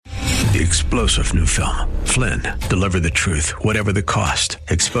The explosive new film, Flynn, deliver the truth, whatever the cost.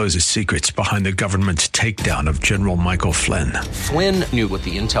 Exposes secrets behind the government's takedown of General Michael Flynn. Flynn knew what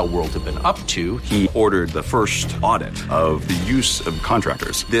the intel world had been up to. He ordered the first audit of the use of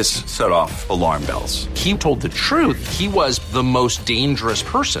contractors. This set off alarm bells. He told the truth. He was the most dangerous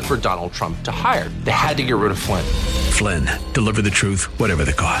person for Donald Trump to hire. They had to get rid of Flynn. Flynn, deliver the truth, whatever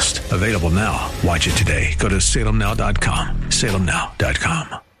the cost. Available now. Watch it today. Go to salemnow.com.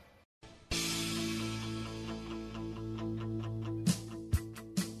 salemnow.com.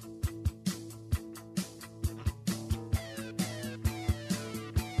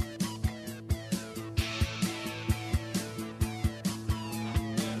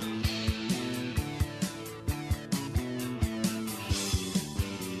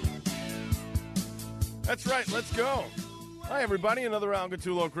 That's right. Let's go. Hi, everybody. Another Al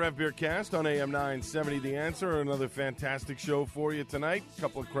Gattullo Craft Beer Cast on AM 970 The Answer. Another fantastic show for you tonight. A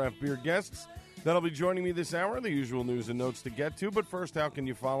couple of craft beer guests that'll be joining me this hour. The usual news and notes to get to. But first, how can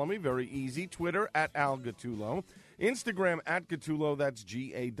you follow me? Very easy. Twitter at Al Gattullo. Instagram at Gattullo. That's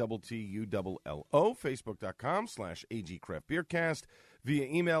GATTULLO. Facebook.com/AG Craft Beer Cast. Via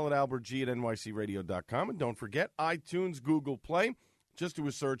email at albertg@nycradio.com. And don't forget, iTunes, Google Play. Just do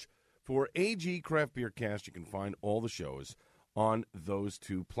a search for AG Craft Beer Cast. You can find all the shows on those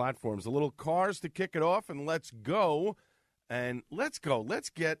two platforms. A little Cars to kick it off, and let's go. And let's go. Let's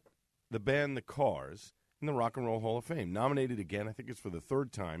get the band The Cars in the Rock and Roll Hall of Fame. Nominated again, I think it's for the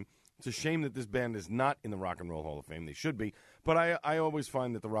third time. It's a shame that this band is not in the Rock and Roll Hall of Fame. They should be. But I always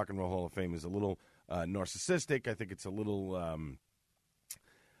find that the Rock and Roll Hall of Fame is a little narcissistic. I think it's a little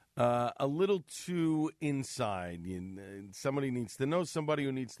too inside. Somebody needs to know somebody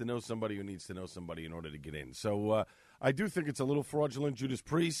who needs to know somebody who needs to know somebody in order to get in. So I do think it's a little fraudulent. Judas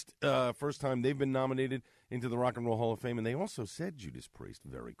Priest, first time they've been nominated into the Rock and Roll Hall of Fame. And they also said, Judas Priest,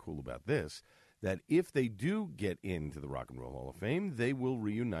 very cool about this, that if they do get into the Rock and Roll Hall of Fame, they will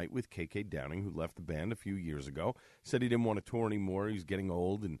reunite with KK Downing, who left the band a few years ago. Said he didn't want to tour anymore. He's getting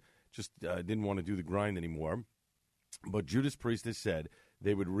old and just didn't want to do the grind anymore. But Judas Priest has said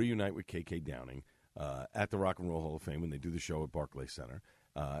they would reunite with KK Downing at the Rock and Roll Hall of Fame when they do the show at Barclays Center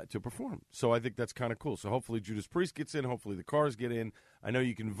to perform. So I think that's kind of cool. So hopefully Judas Priest gets in. Hopefully the Cars get in. I know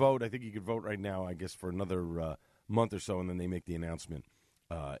you can vote. I think you can vote right now, I guess, for another month or so, and then they make the announcement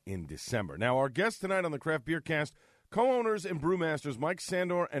in December. Now, our guests tonight on the Craft Beer Cast, co-owners and brewmasters Mike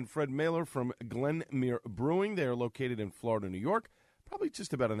Sandor and Fred Mailer from Glenmere Brewing. They are located in Florida, New York, probably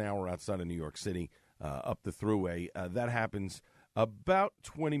just about an hour outside of New York City, up the thruway. That happens about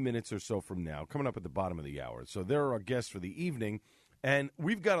 20 minutes or so from now, coming up at the bottom of the hour. So there are our guests for the evening, and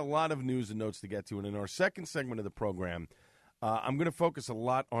we've got a lot of news and notes to get to. And in our second segment of the program, I'm going to focus a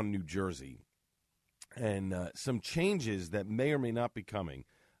lot on New Jersey and some changes that may or may not be coming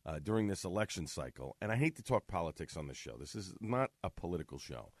during this election cycle. And I hate to talk politics on this show. This is not a political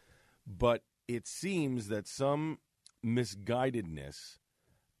show. But it seems that some misguidedness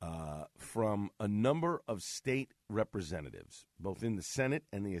from a number of state representatives, both in the Senate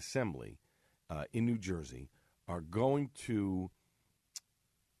and the Assembly in New Jersey, are going to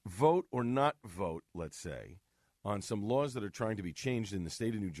vote or not vote, let's say, on some laws that are trying to be changed in the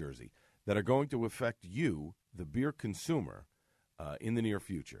state of New Jersey that are going to affect you, the beer consumer, in the near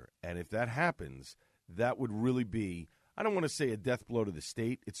future. And if that happens, that would really be, I don't want to say a death blow to the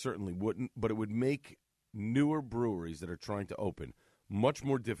state. It certainly wouldn't, but it would make newer breweries that are trying to open much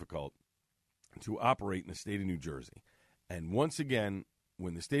more difficult to operate in the state of New Jersey. And once again,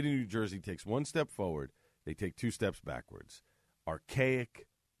 when the state of New Jersey takes one step forward, they take two steps backwards. Archaic,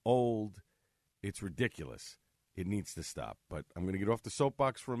 old, it's ridiculous. It needs to stop. But I'm going to get off the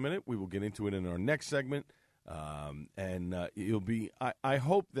soapbox for a minute. We will get into it in our next segment. It'll be, I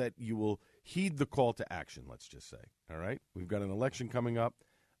hope that you will heed the call to action, let's just say. All right? We've got an election coming up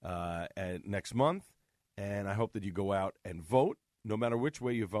next month, and I hope that you go out and vote. No matter which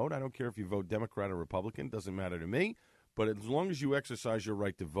way you vote, I don't care if you vote Democrat or Republican, doesn't matter to me. But as long as you exercise your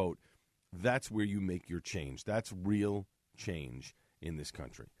right to vote, that's where you make your change. That's real change in this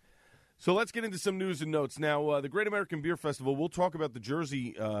country. So let's get into some news and notes. Now, the Great American Beer Festival, we'll talk about the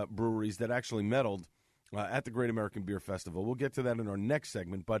Jersey breweries that actually medaled at the Great American Beer Festival. We'll get to that in our next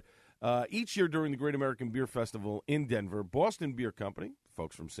segment. But each year during the Great American Beer Festival in Denver, Boston Beer Company,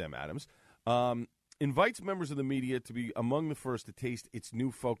 folks from Sam Adams, invites members of the media to be among the first to taste its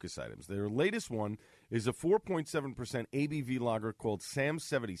new focus items. Their latest one is a 4.7% ABV lager called Sam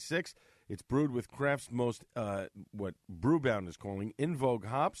 76. It's brewed with Craft's most, what Brewbound is calling, in vogue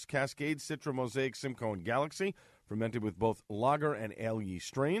hops, Cascade, Citra, Mosaic, Simcoe, and Galaxy, fermented with both lager and ale yeast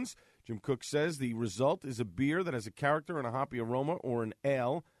strains. Jim Cook says the result is a beer that has a character and a hoppy aroma, or an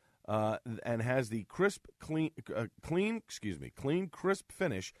ale has the clean, crisp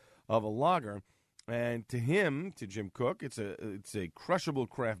finish of a lager. And to Jim Koch, it's a crushable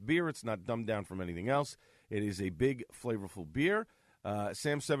craft beer. It's not dumbed down from anything else. It is a big, flavorful beer.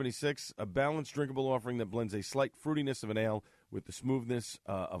 Sam 76, a balanced, drinkable offering that blends a slight fruitiness of an ale with the smoothness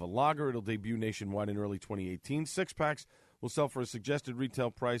of a lager. It'll debut nationwide in early 2018. Six-packs will sell for a suggested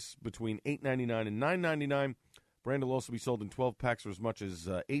retail price between $8.99 and $9.99. Brand will also be sold in 12 packs for as much as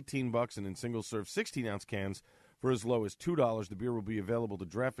 $18 and in single-serve 16-ounce cans for as low as $2. The beer will be available to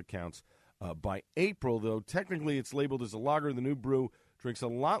draft accounts by April, though technically it's labeled as a lager. The new brew drinks a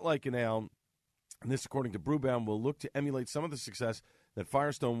lot like an ale, and this, according to Brewbound, will look to emulate some of the success that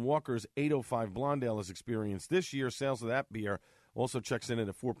Firestone Walker's 805 Blonde Ale has experienced this year. Sales of that beer also checks in at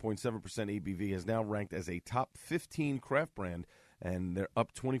a 4.7% ABV, is now ranked as a top 15 craft brand, and they're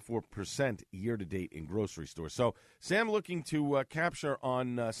up 24% year-to-date in grocery stores. So Samuel Adams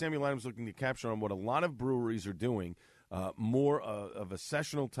looking to capture on what a lot of breweries are doing, more of a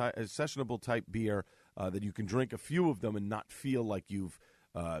sessionable type beer that you can drink a few of them and not feel like you're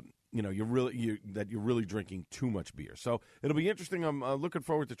really drinking too much beer. So it'll be interesting. I'm looking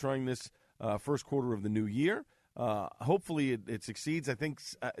forward to trying this first quarter of the new year. Hopefully it succeeds. I think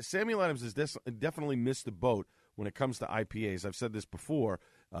Samuel Adams has definitely missed the boat when it comes to IPAs. I've said this before.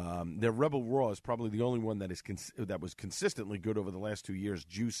 Their Rebel Raw is probably the only one that was consistently good over the last 2 years,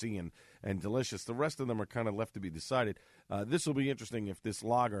 juicy and delicious. The rest of them are kind of left to be decided. This will be interesting if this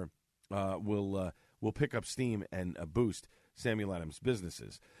lager will pick up steam and boost Samuel Adams'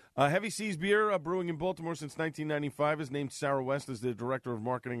 businesses. Heavy Seas Beer, brewing in Baltimore since 1995, has named Sarah West as the Director of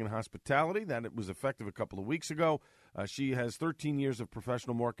Marketing and Hospitality. That was effective a couple of weeks ago. She has 13 years of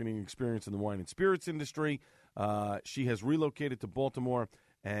professional marketing experience in the wine and spirits industry. She has relocated to Baltimore,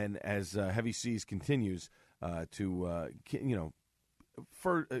 and as Heavy Seas continues to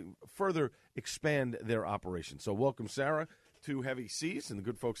further expand their operation. So welcome, Sarah, to Heavy Seas, and the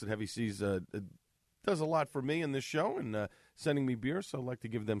good folks at Heavy Seas does a lot for me in this show and sending me beer, so I'd like to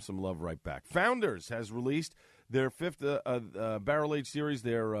give them some love right back. Founders has released their fifth barrel-aged series,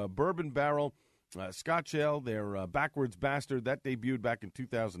 their Bourbon Barrel Scotch Ale, their Backwards Bastard. That debuted back in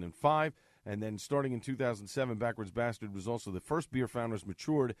 2005, and then starting in 2007, Backwards Bastard was also the first beer Founders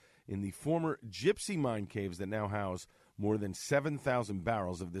matured in the former Gypsy Mine caves that now house more than 7,000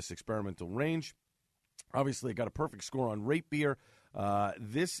 barrels of this experimental range. Obviously, it got a perfect score on Rate Beer.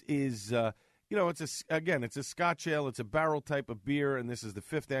 This is... it's a Scotch ale. It's a barrel type of beer, and this is the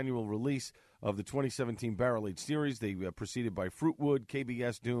fifth annual release of the 2017 Barrel Age series. They preceded by Fruitwood,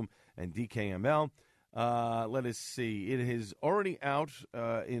 KBS Doom, and DKML. Let us see. It is already out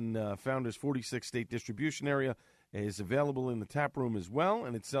in Founders' 46-state distribution area. It is available in the tap room as well,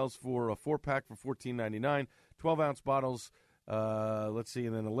 and it sells for a 4-pack for $14.99, 12-ounce bottles, and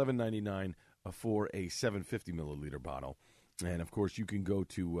then $11.99 for a 750-milliliter bottle. And, of course, you can go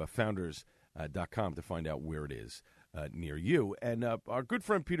to Founders.com to find out where it is near you. And our good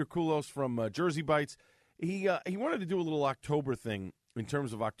friend Peter Koulos from Jersey Bites, he wanted to do a little October thing in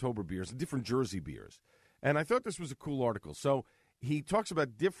terms of October beers and different Jersey beers. And I thought this was a cool article. So he talks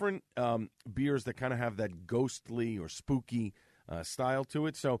about different beers that kind of have that ghostly or spooky style to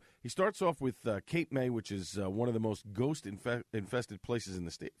it. So he starts off with Cape May, which is one of the most ghost-infested places in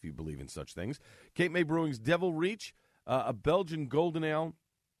the state, if you believe in such things. Cape May Brewing's Devil Reach, a Belgian golden ale.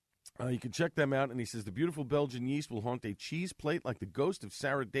 You can check them out, and he says the beautiful Belgian yeast will haunt a cheese plate like the ghost of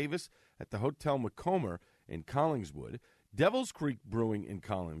Sarah Davis at the Hotel Macomber in Collingswood. Devil's Creek Brewing in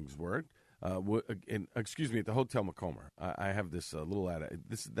Collingswood, at the Hotel Macomber. I have this little ad.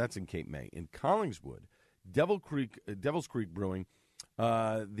 That's in Cape May. In Collingswood, Devil's Creek Brewing.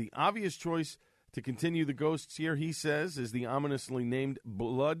 The obvious choice to continue the ghosts here, he says, is the ominously named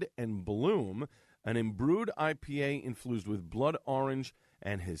Blood and Bloom, an imbrewed IPA infused with blood orange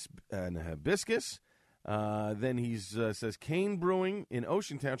and hibiscus. Then he says Kane Brewing in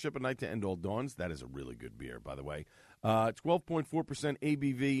Ocean Township, A Night to End All Dawns. That is a really good beer, by the way. 12.4%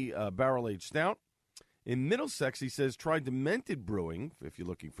 ABV barrel-aged stout. In Middlesex, he says, try Demented Brewing, if you're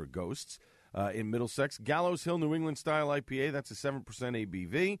looking for ghosts. In Middlesex, Gallows Hill New England Style IPA. That's a 7%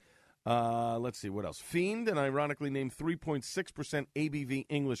 ABV. Let's see, what else? Fiend, an ironically named 3.6% ABV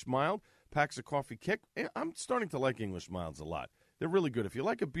English Mild. Packs a coffee kick. I'm starting to like English Milds a lot. They're really good. If you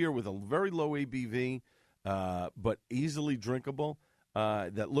like a beer with a very low ABV, but easily drinkable,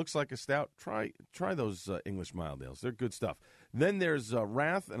 that looks like a stout, try those English Mild ales. They're good stuff. Then there's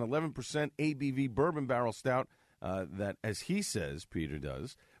Wrath, an 11% ABV bourbon barrel stout that, as he says, Peter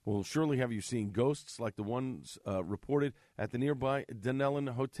does, will surely have you seeing ghosts like the ones reported at the nearby Dunellen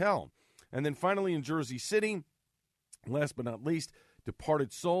Hotel. And then finally in Jersey City, last but not least,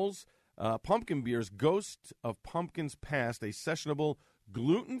 Departed Souls. Pumpkin Beer's Ghost of Pumpkins Past, a sessionable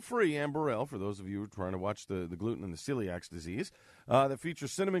gluten-free amber ale, for those of you who are trying to watch the gluten and the celiac disease, that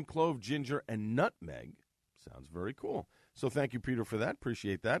features cinnamon, clove, ginger, and nutmeg. Sounds very cool. So thank you, Peter, for that.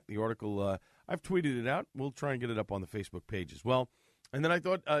 Appreciate that. The article, I've tweeted it out. We'll try and get it up on the Facebook page as well. And then I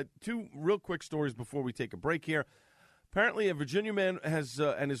thought two real quick stories before we take a break here. Apparently, a Virginia man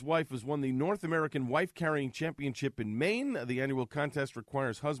and his wife has won the North American Wife Carrying Championship in Maine. The annual contest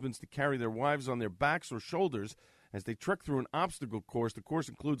requires husbands to carry their wives on their backs or shoulders as they trek through an obstacle course. The course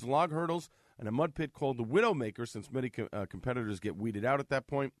includes log hurdles and a mud pit called the Widowmaker, since many competitors get weeded out at that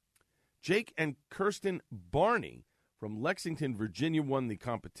point. Jake and Kirsten Barney from Lexington, Virginia, won the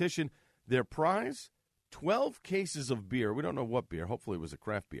competition. Their prize, 12 cases of beer. We don't know what beer. Hopefully it was a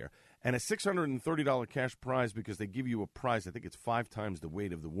craft beer. And a $630 cash prize, because they give you a prize. I think it's 5 times the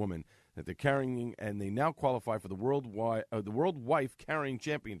weight of the woman that they're carrying. And they now qualify for the World Wife Carrying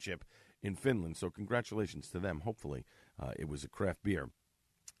Championship in Finland. So congratulations to them. Hopefully it was a craft beer.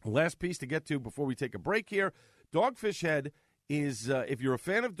 Last piece to get to before we take a break here. Dogfish Head is, if you're a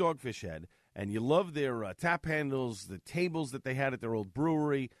fan of Dogfish Head and you love their tap handles, the tables that they had at their old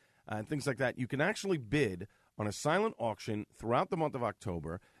brewery, and things like that, you can actually bid on a silent auction throughout the month of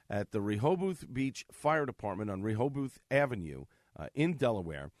October at the Rehoboth Beach Fire Department on Rehoboth Avenue in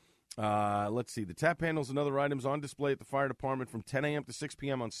Delaware. Let's see. The tap handles and other items on display at the fire department from 10 a.m. to 6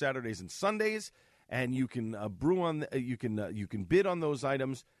 p.m. on Saturdays and Sundays, and you can you can bid on those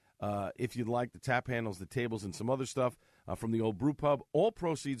items if you'd like, the tap handles, the tables, and some other stuff from the old brew pub. All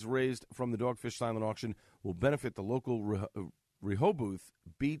proceeds raised from the Dogfish silent auction will benefit the local Rehoboth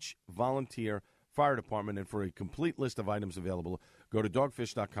Beach Volunteer Fire Department. And for a complete list of items available, go to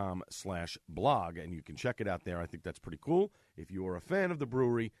dogfish.com/blog, and you can check it out there. I think that's pretty cool. If you are a fan of the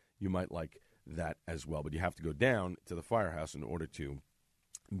brewery, you might like that as well. But you have to go down to the firehouse in order to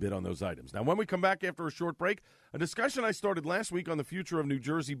bid on those items. Now, when we come back after a short break, a discussion I started last week on the future of New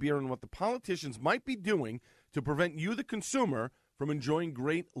Jersey beer and what the politicians might be doing to prevent you, the consumer, from enjoying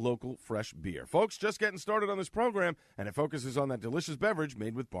great local fresh beer. Folks, just getting started on this program, and it focuses on that delicious beverage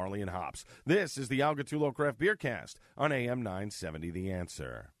made with barley and hops. This is the Al Gattullo Craft Beer Cast on AM 970 The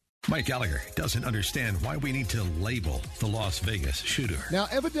Answer. Mike Gallagher doesn't understand why we need to label the Las Vegas shooter. Now,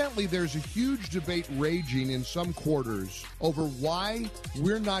 evidently, there's a huge debate raging in some quarters over why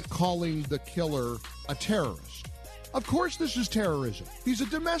we're not calling the killer a terrorist. Of course this is terrorism. He's a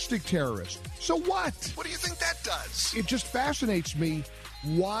domestic terrorist. So what? What do you think that does? It just fascinates me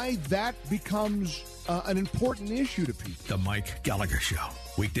why that becomes an important issue to people. The Mike Gallagher Show.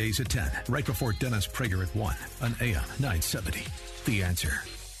 Weekdays at 10, right before Dennis Prager at 1 on AM 970. The Answer.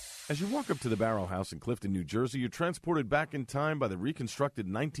 As you walk up to the Barrel House in Clifton, New Jersey, you're transported back in time by the reconstructed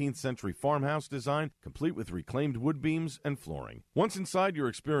 19th century farmhouse design, complete with reclaimed wood beams and flooring. Once inside, your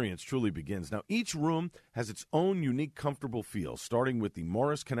experience truly begins. Now, each room has its own unique, comfortable feel, starting with the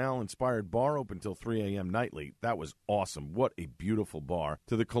Morris Canal-inspired bar open till 3 a.m. nightly. That was awesome. What a beautiful bar.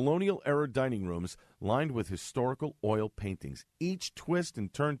 To the colonial-era dining rooms lined with historical oil paintings. Each twist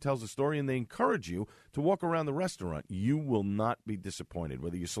and turn tells a story, and they encourage you to walk around the restaurant. You will not be disappointed.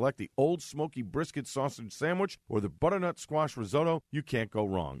 Whether you select the old smoky brisket sausage sandwich or the butternut squash risotto, you can't go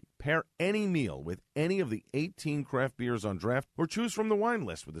wrong. Pair any meal with any of the 18 craft beers on draft, or choose from the wine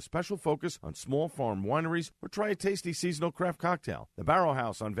list with a special focus on small farm wineries, or try a tasty seasonal craft cocktail. The Barrel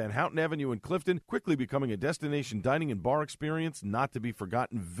House on Van Houten Avenue in Clifton, quickly becoming a destination dining and bar experience not to be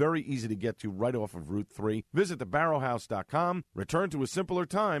forgotten. Very easy to get to right off of Route 3. Visit thebarrelhouse.com. Return to a simpler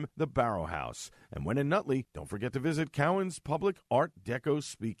time, the Barrel House. And when in Nutley, don't forget to visit Cowan's Public Art Deco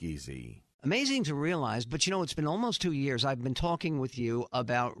Speakeasy. Amazing to realize, but it's been almost 2 years I've been talking with you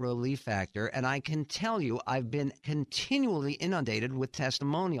about Relief Factor, and I can tell you I've been continually inundated with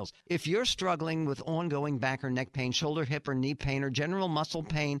testimonials. If you're struggling with ongoing back or neck pain, shoulder, hip, or knee pain, or general muscle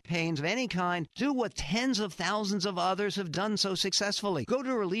pain, pains of any kind, do what tens of thousands of others have done so successfully. Go to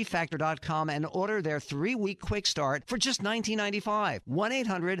ReliefFactor.com and order their 3-week quick start for just $19.95.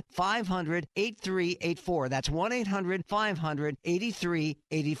 1-800-500-8384. That's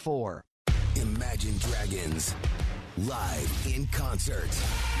 1-800-500-8384. Imagine Dragons, live in concert.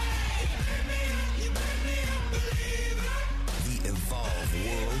 The Evolve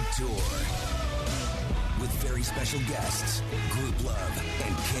World Tour. With very special guests, Group Love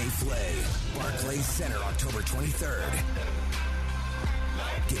and K-Flay. Barclays Center, October 23rd.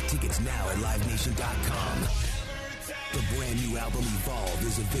 Get tickets now at LiveNation.com. The brand new album Evolve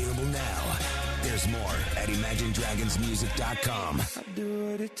is available now. There's more at ImagineDragonsMusic.com. I'll do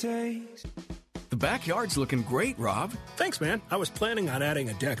what it takes. The backyard's looking great, Rob. Thanks, man. I was planning on adding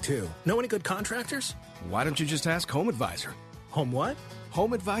a deck, too. Know any good contractors? Why don't you just ask Home Advisor? Home what?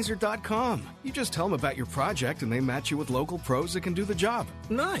 HomeAdvisor.com. You just tell them about your project and they match you with local pros that can do the job.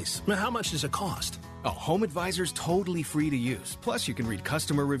 Nice. Now, how much does it cost? Oh, HomeAdvisor's totally free to use. Plus, you can read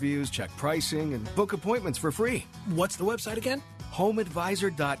customer reviews, check pricing, and book appointments for free. What's the website again?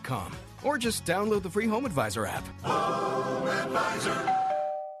 HomeAdvisor.com. Or just download the free HomeAdvisor app. Home Advisor.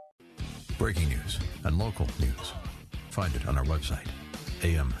 Breaking news and local news. Find it on our website,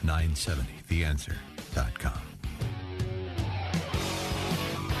 am970theanswer.com.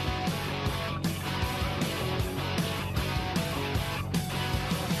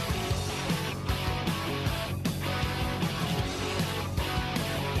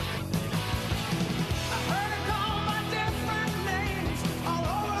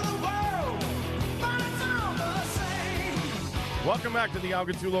 Welcome back to the Al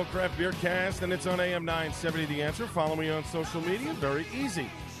Gattullo Craft Beer Cast, and it's on AM 970 The Answer. Follow me on social media. Very easy.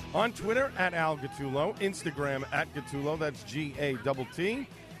 On Twitter, at Al Gattullo. Instagram, at Gattullo. That's G-A-T-T-U-L-L-O.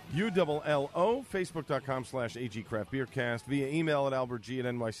 Facebook.com/AG Craft Beer Cast. Via email at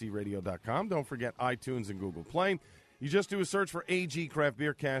albertg@nycradio.com. Don't forget iTunes and Google Play. You just do a search for AG Craft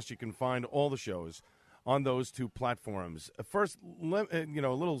Beer Cast. You can find all the shows on those two platforms. First, a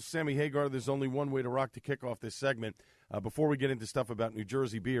little Sammy Hagar. There's only one way to rock to kick off this segment. Before we get into stuff about New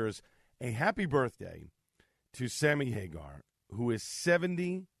Jersey beers, a happy birthday to Sammy Hagar, who is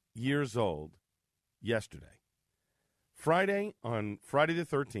 70 years old yesterday. On Friday the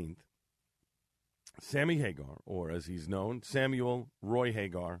 13th, Sammy Hagar, or as he's known, Samuel Roy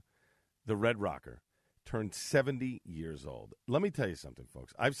Hagar, the Red Rocker, turned 70 years old. Let me tell you something,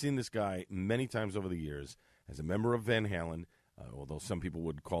 folks. I've seen this guy many times over the years as a member of Van Halen, although some people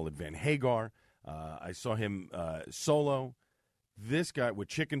would call it Van Hagar. I saw him solo. This guy with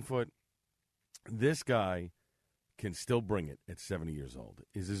Chickenfoot, this guy can still bring it at 70 years old.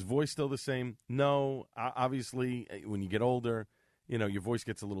 Is his voice still the same? No. Obviously, when you get older, your voice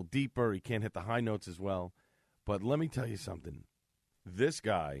gets a little deeper. He can't hit the high notes as well. But let me tell you something. This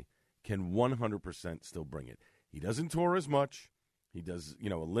guy can 100% still bring it. He doesn't tour as much. He does,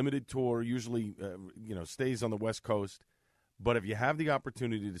 a limited tour, usually, stays on the West Coast. But if you have the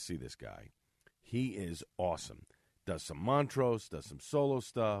opportunity to see this guy, he is awesome. Does some Montrose, does some solo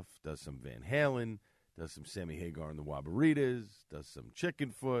stuff, does some Van Halen, does some Sammy Hagar and the Wabaritas, does some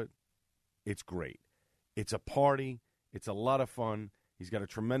Chickenfoot. It's great. It's a party. It's a lot of fun. He's got a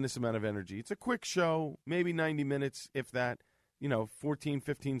tremendous amount of energy. It's a quick show, maybe 90 minutes, if that, 14,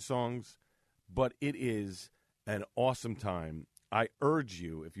 15 songs. But it is an awesome time. I urge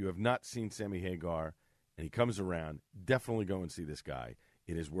you, if you have not seen Sammy Hagar and he comes around, definitely go and see this guy.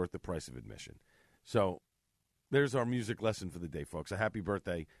 It is worth the price of admission. So there's our music lesson for the day, folks. A happy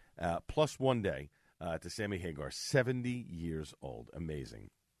birthday, plus 1 day to Sammy Hagar, 70 years old.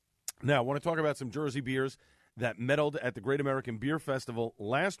 Amazing. Now, I want to talk about some Jersey beers that medaled at the Great American Beer Festival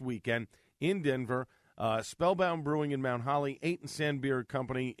last weekend in Denver. Spellbound Brewing in Mount Holly, 8 and Sand Beer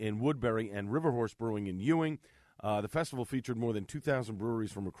Company in Woodbury, and River Horse Brewing in Ewing. The festival featured more than 2,000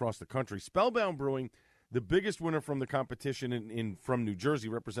 breweries from across the country. Spellbound Brewing, the biggest winner from the competition from New Jersey,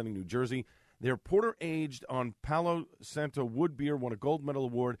 representing New Jersey. Their porter-aged on Palo Santo wood beer won a gold medal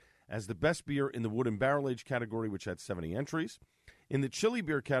award as the best beer in the wood and barrel-aged category, which had 70 entries. In the chili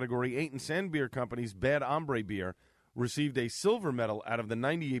beer category, 8 and Sand Beer Company's Bad Hombre beer received a silver medal out of the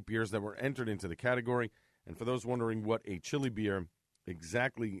 98 beers that were entered into the category. And for those wondering what a chili beer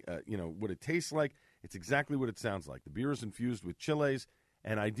exactly, what it tastes like, it's exactly what it sounds like. The beer is infused with chiles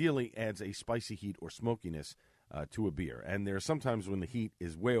and ideally adds a spicy heat or smokiness to a beer. And there are sometimes when the heat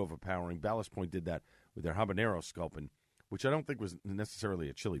is way overpowering. Ballast Point did that with their Habanero Sculpin, which I don't think was necessarily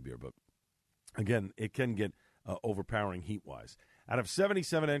a chili beer, but again, it can get overpowering heat-wise. Out of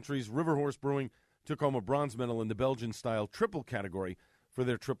 77 entries, River Horse Brewing took home a bronze medal in the Belgian-style triple category for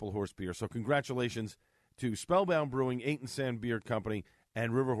their Triple Horse beer. So congratulations to Spellbound Brewing, 8 and Sand Beer Company,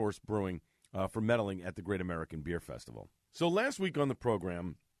 and River Horse Brewing for medaling at the Great American Beer Festival. So last week on the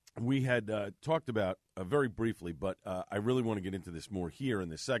program, we had talked about, very briefly, but I really want to get into this more here in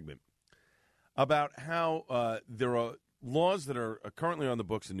this segment, about how there are laws that are currently on the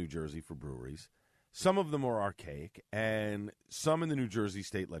books in New Jersey for breweries. Some of them are archaic, and some in the New Jersey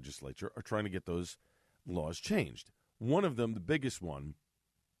state legislature are trying to get those laws changed. One of them, the biggest one,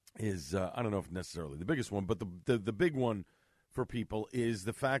 is, I don't know if necessarily the biggest one, but the big one for people is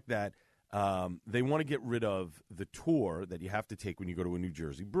the fact that they want to get rid of the tour that you have to take when you go to a New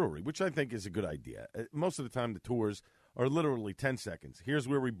Jersey brewery, which I think is a good idea. Most of the time, the tours are literally 10 seconds. Here's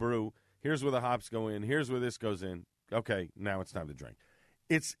where we brew. Here's where the hops go in. Here's where this goes in. Okay, now it's time to drink.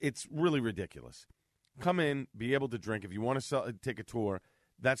 It's really ridiculous. Come in, be able to drink. If you want to take a tour,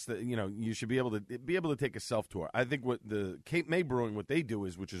 That's you should be able to take a self tour. I think what the Cape May Brewing, what they do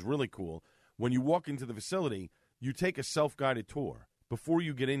is, which is really cool, when you walk into the facility, you take a self-guided tour before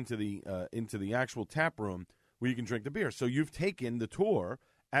you get into the actual tap room where you can drink the beer. So you've taken the tour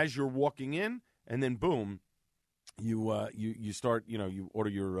as you're walking in, and then boom, you start, you order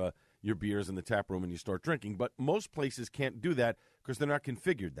your beers in the tap room and you start drinking. But most places can't do that because they're not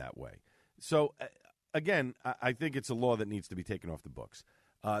configured that way. So again, I think it's a law that needs to be taken off the books.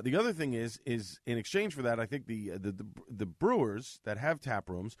 The other thing is in exchange for that, I think the brewers that have tap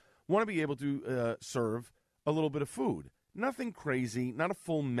rooms want to be able to serve a little bit of food. Nothing crazy, not a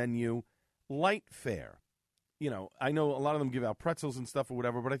full menu, light fare. I know a lot of them give out pretzels and stuff or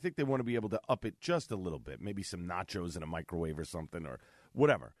whatever, but I think they want to be able to up it just a little bit. Maybe some nachos in a microwave or something or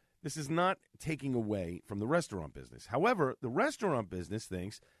whatever. This is not taking away from the restaurant business. However, the restaurant business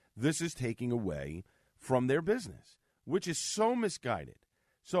thinks this is taking away from their business, which is so misguided.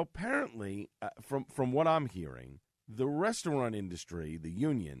 So apparently, from what I'm hearing, the restaurant industry, the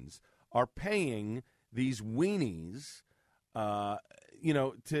unions, are paying these weenies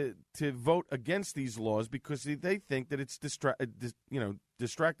to vote against these laws because they think that it's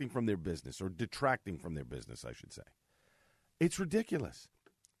distracting from their business, or detracting from their business, I should say. It's ridiculous.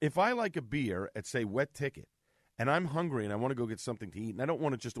 If I like a beer at, say, Wet Ticket, and I'm hungry and I want to go get something to eat, and I don't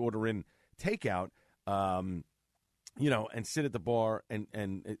want to just order in takeout, and sit at the bar and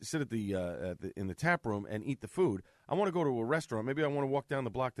sit in the tap room and eat the food. I want to go to a restaurant. Maybe I want to walk down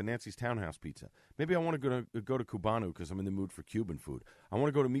the block to Nancy's Townhouse Pizza. Maybe I want to go to Cubano because I'm in the mood for Cuban food. I want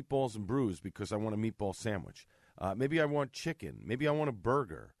to go to Meatballs and Brews because I want a meatball sandwich. Maybe I want chicken. Maybe I want a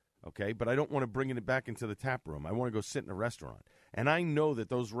burger. Okay, but I don't want to bring it back into the tap room. I want to go sit in a restaurant. And I know that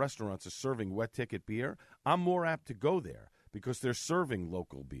those restaurants are serving Wet Ticket beer. I'm more apt to go there because they're serving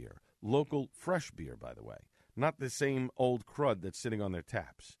local beer, local fresh beer, by the way. Not the same old crud that's sitting on their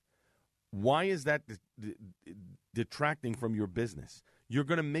taps. Why is that detracting from your business? You're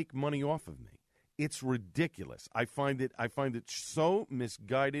going to make money off of me. It's ridiculous. I find it so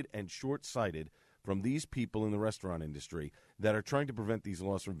misguided and short-sighted from these people in the restaurant industry that are trying to prevent these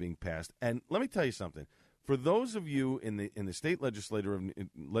laws from being passed. And let me tell you something. For those of you in the state legislature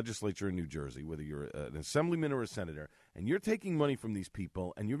in New Jersey, whether you're an assemblyman or a senator, and you're taking money from these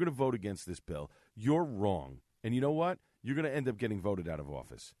people and you're going to vote against this bill, you're wrong. And you know what? You're going to end up getting voted out of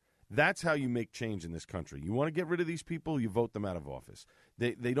office. That's how you make change in this country. You want to get rid of these people, you vote them out of office.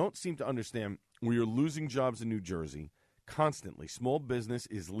 They don't seem to understand we are losing jobs in New Jersey constantly. Small business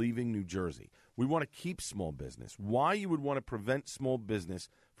is leaving New Jersey. We want to keep small business. Why you would want to prevent small business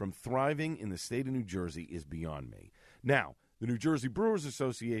from thriving in the state of New Jersey is beyond me. Now, the New Jersey Brewers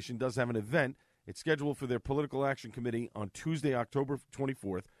Association does have an event. It's scheduled for their Political Action Committee on Tuesday, October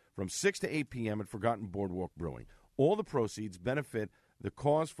 24th from 6 to 8 p.m. at Forgotten Boardwalk Brewing. All the proceeds benefit the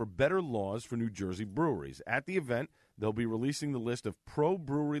cause for better laws for New Jersey breweries. At the event, they'll be releasing the list of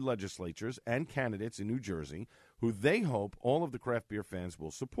pro-brewery legislatures and candidates in New Jersey who they hope all of the craft beer fans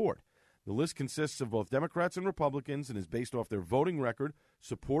will support. The list consists of both Democrats and Republicans and is based off their voting record,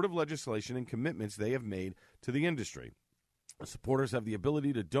 support of legislation, and commitments they have made to the industry. Supporters have the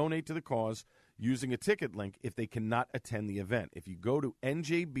ability to donate to the cause using a ticket link if they cannot attend the event. If you go to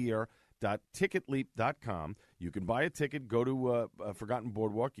njbeer.ticketleap.com, you can buy a ticket, go to Forgotten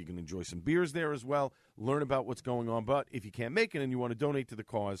Boardwalk. You can enjoy some beers there as well, learn about what's going on. But if you can't make it and you want to donate to the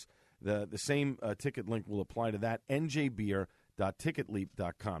cause, the same ticket link will apply to that,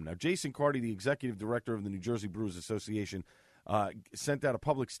 njbeer.ticketleap.com. Now, Jason Carty, the executive director of the New Jersey Brewers Association, sent out a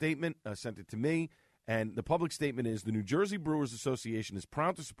public statement, sent it to me. And the public statement is the New Jersey Brewers Association is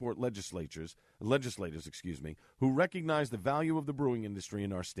proud to support legislators, who recognize the value of the brewing industry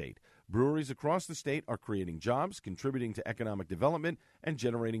in our state. Breweries across the state are creating jobs, contributing to economic development, and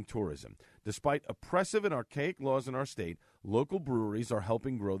generating tourism. Despite oppressive and archaic laws in our state, local breweries are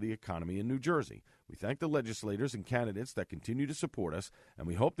helping grow the economy in New Jersey. We thank the legislators and candidates that continue to support us, and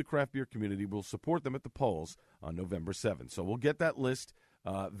we hope the craft beer community will support them at the polls on November 7th. So we'll get that list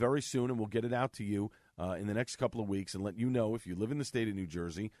very soon, and we'll get it out to you in the next couple of weeks and let you know, if you live in the state of New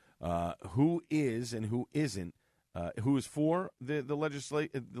Jersey, who is and who isn't, who is for the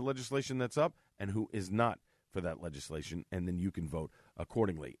legislation that's up and who is not for that legislation, and then you can vote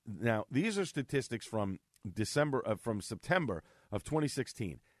accordingly. Now, these are statistics from September of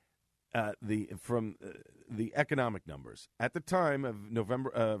 2016. From the economic numbers. At the time of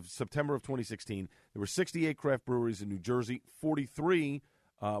September of 2016, there were 68 craft breweries in New Jersey. 43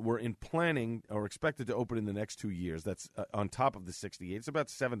 were in planning or expected to open in the next 2 years. That's on top of the 68. It's about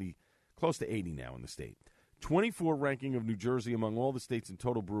 70, close to 80 now in the state. 24 ranking of New Jersey among all the states in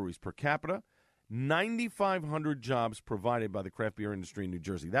total breweries per capita. 9,500 jobs provided by the craft beer industry in New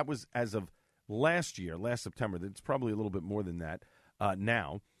Jersey. That was as of last September. It's probably a little bit more than that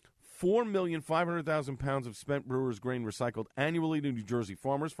now. 4,500,000 pounds of spent brewer's grain recycled annually to New Jersey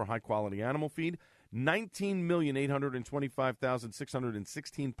farmers for high-quality animal feed.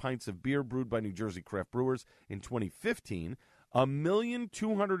 19,825,616 pints of beer brewed by New Jersey craft brewers in 2015.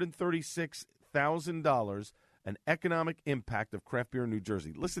 $1,236,000 an economic impact of craft beer in New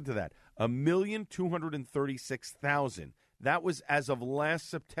Jersey. Listen to that. $1,236,000. That was as of last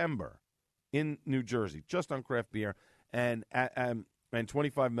September in New Jersey, just on craft beer, and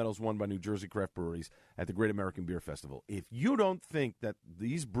 25 medals won by New Jersey craft breweries at the Great American Beer Festival. If you don't think that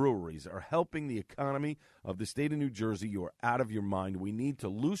these breweries are helping the economy of the state of New Jersey, you are out of your mind. We need to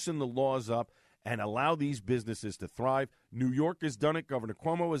loosen the laws up and allow these businesses to thrive. New York has done it. Governor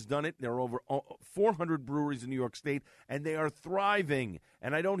Cuomo has done it. There are over 400 breweries in New York State, and they are thriving.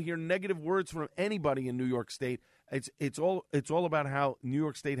 And I don't hear negative words from anybody in New York State. It's all about how New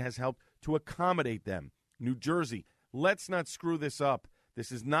York State has helped to accommodate them. New Jersey, let's not screw this up.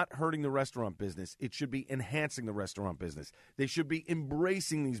 This is not hurting the restaurant business. It should be enhancing the restaurant business. They should be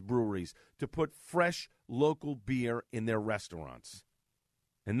embracing these breweries to put fresh, local beer in their restaurants.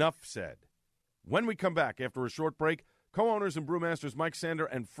 Enough said. When we come back after a short break, co-owners and brewmasters Mike Sander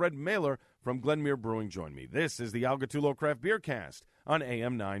and Fred Mailer from Glenmere Brewing join me. This is the Al Gattullo Craft Beer Cast on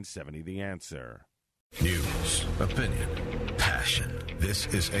AM 970 The Answer. News, opinion, passion. This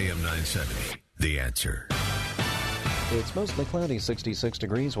is AM 970 The Answer. It's mostly cloudy, 66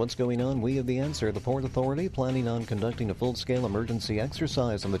 degrees. What's going on? We have the answer. The Port Authority planning on conducting a full-scale emergency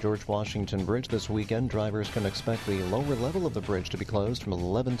exercise on the George Washington Bridge this weekend. Drivers can expect the lower level of the bridge to be closed from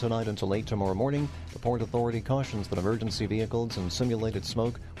 11 tonight until 8 tomorrow morning. The Port Authority cautions that emergency vehicles and simulated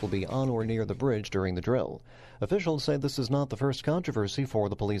smoke will be on or near the bridge during the drill. Officials say this is not the first controversy for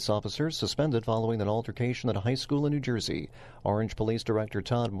the police officers suspended following an altercation at a high school in New Jersey. Orange Police Director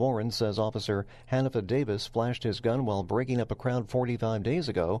Todd Warren says Officer Hanifa Davis flashed his gun while breaking up a crowd 45 days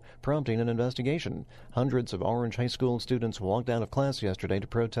ago, prompting an investigation. Hundreds of Orange High School students walked out of class yesterday to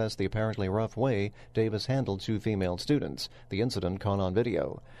protest the apparently rough way Davis handled two female students. The incident caught on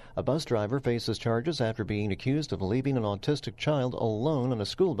video. A bus driver faces charges after being accused of leaving an autistic child alone on a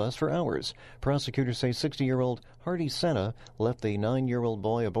school bus for hours. Prosecutors say 60-year-old Hardy Senna left the 9-year-old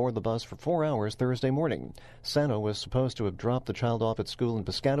boy aboard the bus for 4 hours Thursday morning. Senna was supposed to have dropped the child off at school in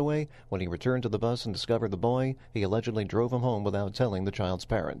Piscataway. When he returned to the bus and discovered the boy, he allegedly drove him home without telling the child's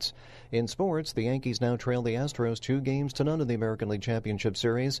parents. In sports, the Yankees now trail the Astros 2-0 in the American League Championship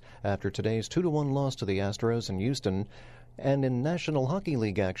Series after today's 2-1 loss to the Astros in Houston. And in National Hockey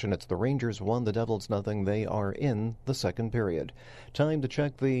League action, it's the Rangers 1, the Devils 0. They are in the second period. Time to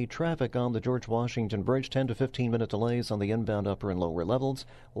check the traffic on the George Washington Bridge. 10 to 15-minute delays on the inbound upper and lower levels.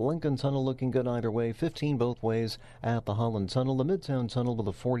 Lincoln Tunnel looking good either way. 15 both ways at the Holland Tunnel. The Midtown Tunnel with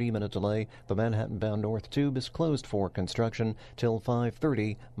a 40-minute delay. The Manhattan-bound North Tube is closed for construction till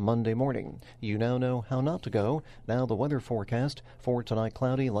 5:30 Monday morning. You now know how not to go. Now the weather forecast. For tonight,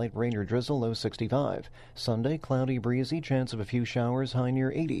 cloudy, light rain or drizzle, low 65. Sunday, cloudy, breezy, chance of a few showers, high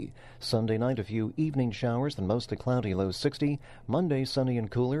near 80. Sunday night, a few evening showers, then mostly cloudy, low 60. Monday, sunny and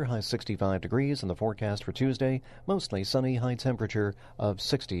cooler, high 65 degrees. And the forecast for Tuesday, mostly sunny, high temperature of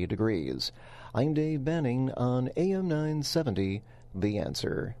 60 degrees. I'm Dave Banning on AM 970, The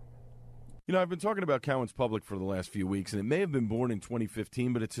Answer. You know, I've been talking about Cowan's Public for the last few weeks, and it may have been born in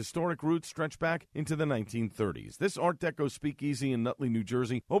 2015, but its historic roots stretch back into the 1930s. This Art Deco speakeasy in Nutley, New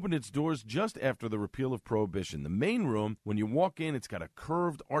Jersey, opened its doors just after the repeal of Prohibition. The main room, when you walk in, it's got a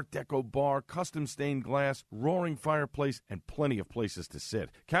curved Art Deco bar, custom stained glass, roaring fireplace, and plenty of places to sit.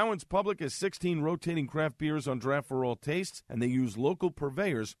 Cowan's Public has 16 rotating craft beers on draft for all tastes, and they use local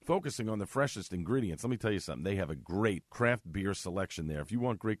purveyors focusing on the freshest ingredients. Let me tell you something. They have a great craft beer selection there. If you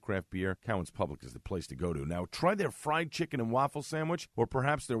want great craft beer, Cowan's Public is the place to go to. Now, try their fried chicken and waffle sandwich or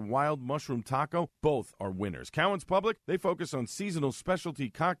perhaps their wild mushroom taco. Both are winners. Cowan's Public, they focus on seasonal specialty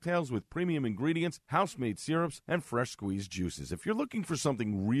cocktails with premium ingredients, house-made syrups, and fresh squeezed juices. If you're looking for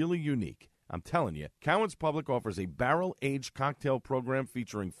something really unique, I'm telling you, Cowan's Public offers a barrel-aged cocktail program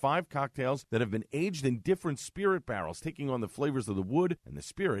featuring 5 cocktails that have been aged in different spirit barrels, taking on the flavors of the wood and the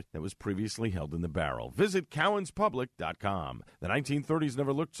spirit that was previously held in the barrel. Visit cowanspublic.com. The 1930s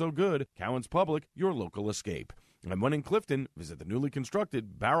never looked so good. Cowan's Public, your local escape. And when in Clifton, visit the newly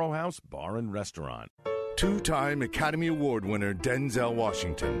constructed Barrow House Bar and Restaurant. Two-time Academy Award winner Denzel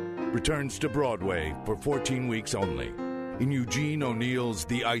Washington returns to Broadway for 14 weeks only in Eugene O'Neill's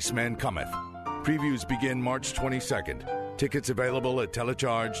The Iceman Cometh. Previews begin March 22nd. Tickets available at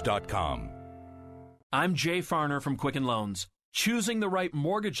telecharge.com. I'm Jay Farner from Quicken Loans. Choosing the right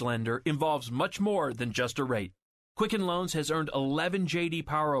mortgage lender involves much more than just a rate. Quicken Loans has earned 11 J.D.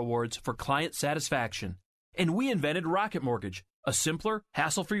 Power Awards for client satisfaction. And we invented Rocket Mortgage, a simpler,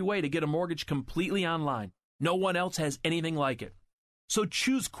 hassle-free way to get a mortgage completely online. No one else has anything like it. So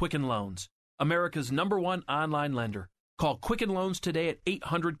choose Quicken Loans, America's #1 online lender. Call Quicken Loans today at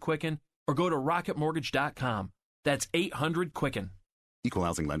 800-QUICKEN or go to rocketmortgage.com. That's 800-QUICKEN. Equal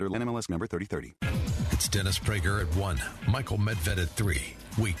housing lender, NMLS number 3030. It's Dennis Prager at 1, Michael Medved at 3,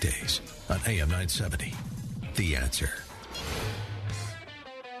 weekdays on AM 970. The Answer.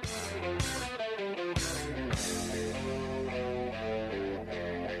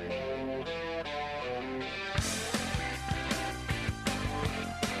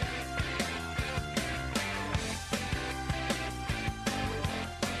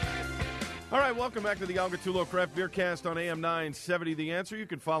 All right, welcome back to the Al Gattullo Craft Beer Cast on AM 970. The Answer. You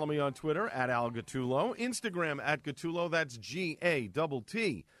can follow me on Twitter at Al Gattullo, Instagram at Gattullo. That's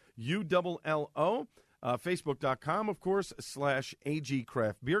GATTULLO. Facebook.com, of course, /AG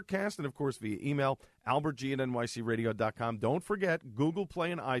Craft Beer Cast, and of course via email, albertg@nycradio.com. Don't forget Google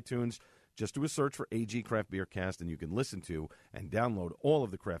Play and iTunes. Just do a search for AG Craft Beer Cast, and you can listen to and download all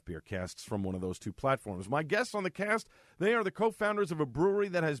of the Craft Beer Casts from one of those two platforms. My guests on the cast, they are the co-founders of a brewery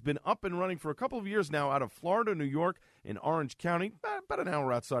that has been up and running for a couple of years now out of Florida, New York, in Orange County, about an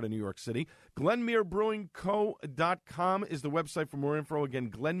hour outside of New York City. GlenmereBrewingCo.com is the website for more info. Again,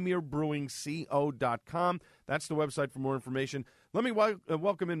 GlenmereBrewingCo.com. That's the website for more information. Let me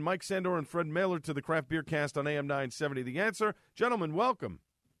welcome in Mike Sandor and Fred Mailer to the Craft Beer Cast on AM 970. The Answer. Gentlemen, welcome.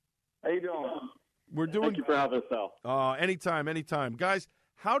 How you doing? We're doing. Thank you for having us out. Anytime. Guys,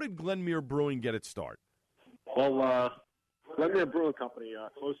 how did Glenmere Brewing get its start? Well, Glenmere Brewing Company,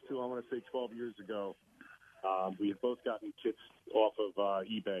 close to, I want to say 12 years ago, we had both gotten kits off of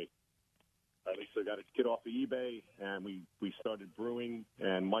eBay. At least I got a kit off of eBay, and we started brewing.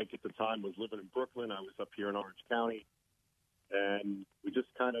 And Mike at the time was living in Brooklyn. I was up here in Orange County. And we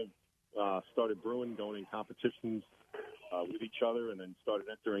just kind of started brewing, going in competitions with each other, and then started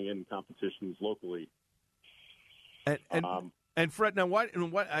entering in competitions locally. And Fred, now I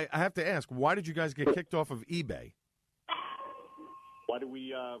have to ask, why did you guys get kicked off of eBay? Why do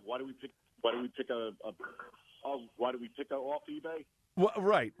we pick off eBay? Well,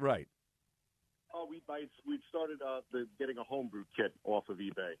 right. Oh, we started getting a homebrew kit off of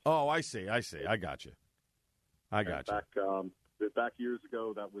eBay. Oh, I see. I got you. Back years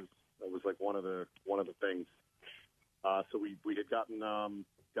ago, that was like one of the things. So we had gotten a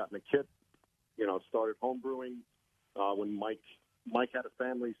kit, started homebrewing. When Mike had a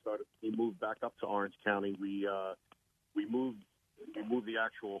family, he moved back up to Orange County. We moved the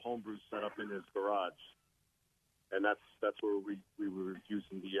actual homebrew setup in his garage, and that's where we were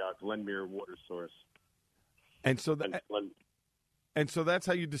using the Glenmere water source. And so that's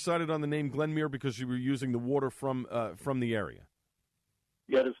how you decided on the name Glenmere, because you were using the water from the area.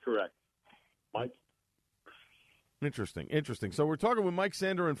 Yeah, that's correct, Mike. Interesting. So we're talking with Mike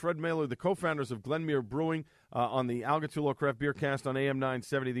Sandor and Fred Mailer, the co-founders of Glenmere Brewing, on the Al Gattullo Craft Beer Cast on AM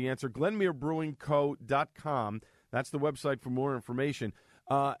 970. The Answer, GlenmereBrewingCo.com. That's the website for more information.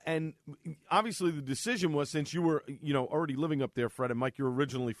 And obviously the decision was, since you were already living up there, Fred, and Mike, you're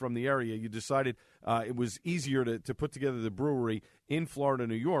originally from the area, you decided it was easier to put together the brewery in Florida,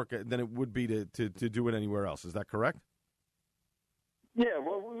 New York, than it would be to do it anywhere else. Is that correct? Yeah,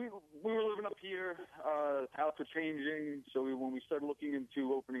 well, we were living up here. House was changing, so when we started looking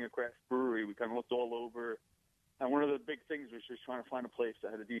into opening a craft brewery, we kind of looked all over. And one of the big things was just trying to find a place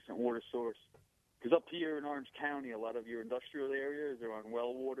that had a decent water source. Because up here in Orange County, a lot of your industrial areas are on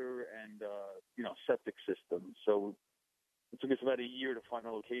well water and, septic systems. So it took us about a year to find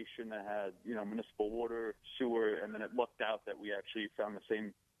a location that had, municipal water, sewer, and then it lucked out that we actually found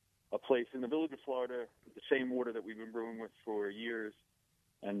a place in the village of Florida, the same water that we've been brewing with for years,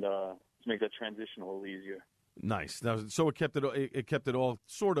 and to make that transition a little easier. Nice. Now, so it kept it all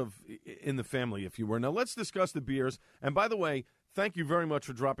sort of in the family, if you were. Now let's discuss the beers. And by the way, thank you very much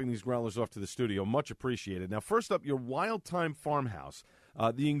for dropping these growlers off to the studio. Much appreciated. Now, first up, your Wild Time Farmhouse.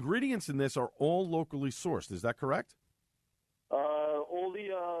 The ingredients in this are all locally sourced. Is that correct? All the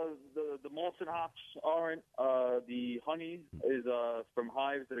malts and hops aren't. The honey is from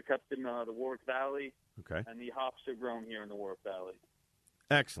hives that are kept in the Warwick Valley. Okay. And the hops are grown here in the Warwick Valley.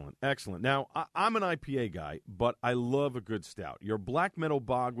 Excellent. Now, I'm an IPA guy, but I love a good stout. Your Black Meadow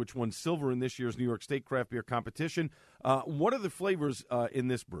Bog, which won silver in this year's New York State Craft Beer Competition. What are the flavors in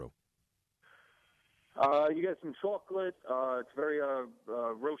this brew? You got some chocolate. It's very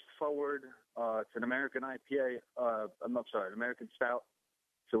roast forward. It's an American IPA. American stout.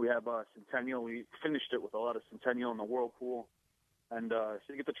 So we have Centennial. We finished it with a lot of Centennial in the Whirlpool. And so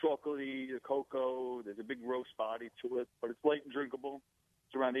you get the chocolatey, the cocoa. There's a big roast body to it, but it's light and drinkable.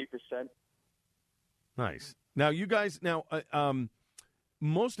 It's around 8%. Nice. Now, you guys, part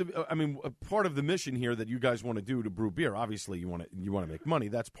of the mission here that you guys want to do to brew beer, obviously you want to make money.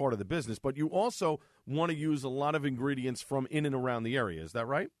 That's part of the business, but you also want to use a lot of ingredients from in and around the area. Is that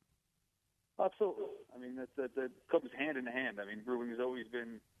right? Absolutely. I mean, that comes hand in hand. I mean, brewing has always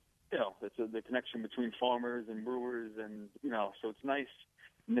been, it's the connection between farmers and brewers, and so it's nice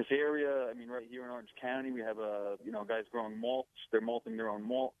in this area. I mean, right here in Orange County, we have guys growing malts. They're malting their own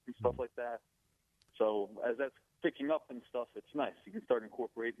malt and stuff like that. So as that's picking up and stuff, it's nice. You can start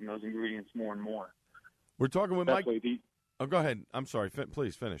incorporating those ingredients more and more. We're talking with Mike. Oh, go ahead. I'm sorry.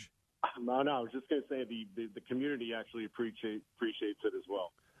 Please finish. No, I was just going to say the community actually appreciates it as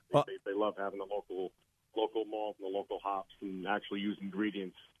well. They love having the local malt and the local hops and actually use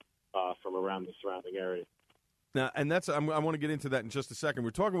ingredients from around the surrounding area. Now, and I want to get into that in just a second.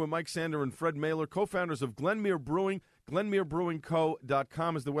 We're talking with Mike Sander and Fred Mailer, co-founders of Glenmere Brewing.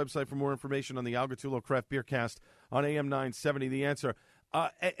 GlenmereBrewingCo.com is the website for more information on the Algatulo Craft Beer Cast on AM 970, The Answer.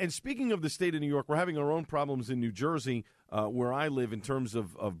 And speaking of the state of New York, we're having our own problems in New Jersey, where I live, in terms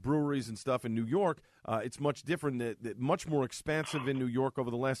of breweries and stuff. In New York, it's much different, much more expansive in New York over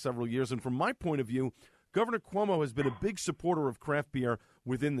the last several years. And from my point of view, Governor Cuomo has been a big supporter of craft beer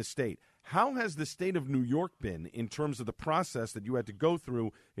within the state. How has the state of New York been in terms of the process that you had to go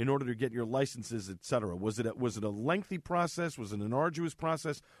through in order to get your licenses, et cetera? Was it a lengthy process? Was it an arduous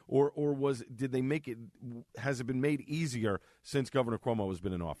process? Or did they make it? Has it been made easier since Governor Cuomo has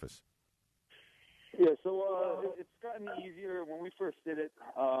been in office? Yeah, so it's gotten easier. When we first did it,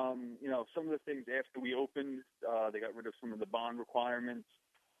 some of the things after we opened, they got rid of some of the bond requirements.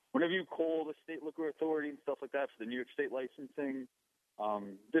 Whenever you call the state liquor authority and stuff like that for the New York State licensing,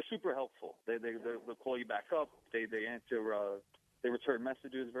 they're super helpful. They'll call you back up. They answer. They return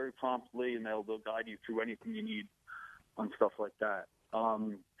messages very promptly, and they'll guide you through anything you need on stuff like that.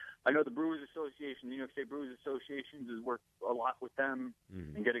 I know the Brewers Association, the New York State Brewers Association, has worked a lot with them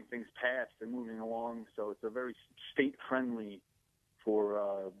in getting things passed and moving along. So it's a very state-friendly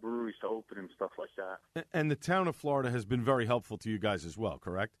for breweries to open and stuff like that. And the town of Florida has been very helpful to you guys as well,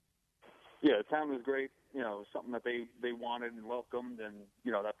 correct? Yeah, the town was great. It was something that they wanted and welcomed, and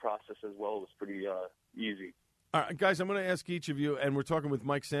that process as well was pretty easy. All right, guys, I'm going to ask each of you, and we're talking with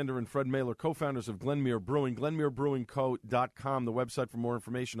Mike Sander and Fred Mailer, co-founders of Glenmere Brewing, GlenmereBrewingCo.com, the website for more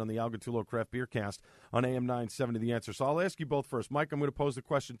information on the Algatulo Craft Beer Cast on AM 970, The Answer. So I'll ask you both first. Mike, I'm going to pose the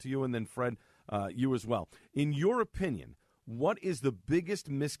question to you, and then Fred, you as well. In your opinion, what is the biggest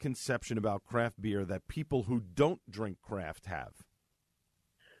misconception about craft beer that people who don't drink craft have?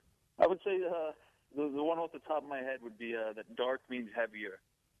 I would say the one off the top of my head would be that dark means heavier.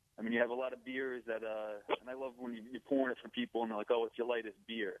 I mean, you have a lot of beers that, and I love when you're pouring it for people and they're like, "Oh, it's your lightest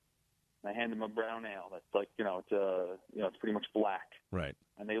beer." And I hand them a brown ale that's like, it's pretty much black. Right.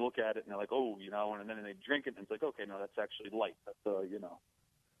 And they look at it and they're like, "Oh, and then they drink it and it's like, okay, no, that's actually light. That's,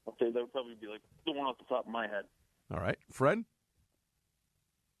 I'll say that would probably be like the one off the top of my head. All right, Fred.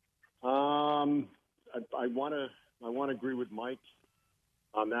 I want to agree with Mike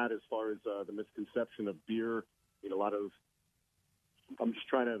on that as far as the misconception of beer. A lot of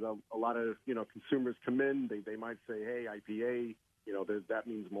consumers come in, they might say, hey, IPA, that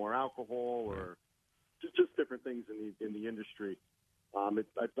means more alcohol, or just different things in the industry. I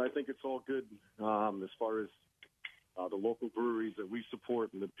think it's all good as far as the local breweries that we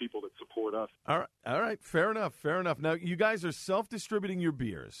support and the people that support us. All right. Fair enough. Now, you guys are self-distributing your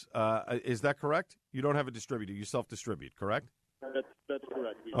beers. Is that correct? You don't have a distributor. You self-distribute, correct? That's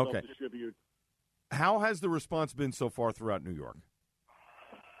correct. We self-distribute. How has the response been so far throughout New York?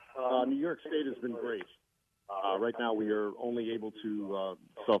 New York State has been great. Right now, we are only able to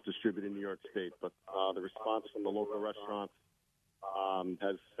self-distribute in New York State, but the response from the local restaurants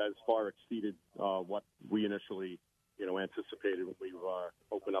has far exceeded what we initially, anticipated when we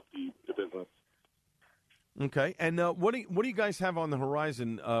opened up the business. Okay, and what do you guys have on the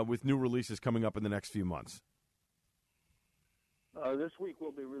horizon with new releases coming up in the next few months? This week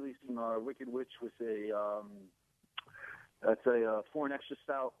we'll be releasing our Wicked Witch with that's a foreign extra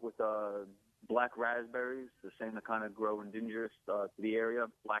stout with black raspberries, the same that kind of grow indigenous to the area,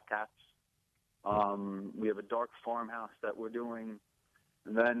 black caps. We have a dark farmhouse that we're doing.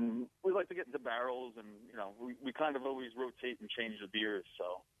 And then we like to get into barrels, and, we kind of always rotate and change the beers,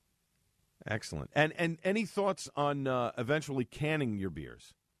 so. Excellent. And any thoughts on eventually canning your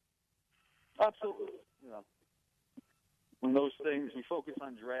beers? Absolutely. When those things, we focus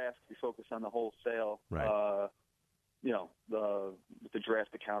on draft, we focus on the wholesale. Right. with the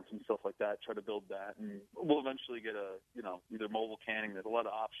draft accounts and stuff like that, try to build that. And we'll eventually get either mobile canning. There's a lot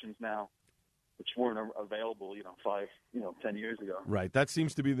of options now, which weren't available, 5, 10 years ago. Right. That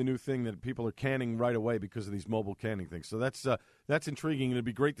seems to be the new thing, that people are canning right away because of these mobile canning things. So that's intriguing, and it'd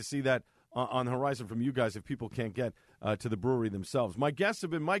be great to see that on the horizon from you guys if people can't get to the brewery themselves. My guests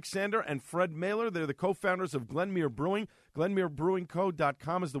have been Mike Sander and Fred Mailer. They're the co-founders of Glenmere Brewing.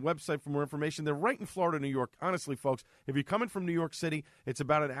 GlenmereBrewingCo.com is the website for more information. They're right in Florida, New York. Honestly, folks, if you're coming from New York City, it's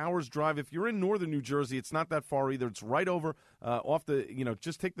about an hour's drive. If you're in northern New Jersey, it's not that far either. It's right over off the,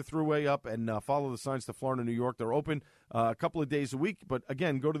 just take the thruway up and follow the signs to Florida, New York. They're open a couple of days a week. But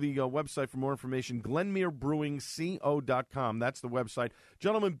again, go to the website for more information, GlenmereBrewingCo.com. That's the website.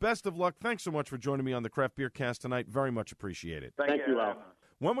 Gentlemen, best of luck. Thanks so much for joining me on the Craft Beer Cast tonight. Very much appreciate it. Thank you, Al.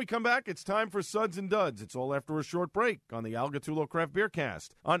 When we come back, it's time for Suds and Duds. It's all after a short break on the Al Gattullo Craft Beer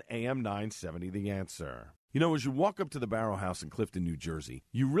Cast on AM 970 The Answer. As you walk up to the Barrow House in Clifton, New Jersey,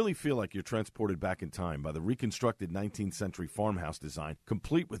 you really feel like you're transported back in time by the reconstructed 19th century farmhouse design,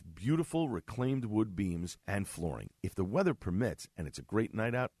 complete with beautiful reclaimed wood beams and flooring. If the weather permits and it's a great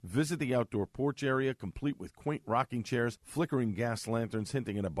night out, visit the outdoor porch area, complete with quaint rocking chairs, flickering gas lanterns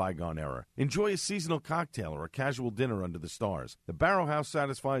hinting at a bygone era. Enjoy a seasonal cocktail or a casual dinner under the stars. The Barrow House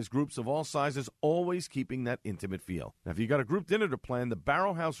satisfies groups of all sizes, always keeping that intimate feel. Now, if you got a group dinner to plan, the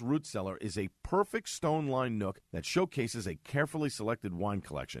Barrow House Root Cellar is a perfect stone-lined nook that showcases a carefully selected wine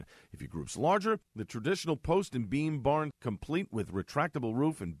collection. If your group's larger, the traditional post and beam barn, complete with retractable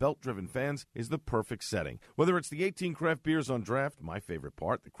roof and belt-driven fans, is the perfect setting. Whether it's the 18 craft beers on draft, my favorite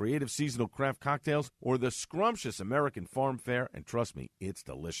part, the creative seasonal craft cocktails, or the scrumptious American farm fare, and trust me, it's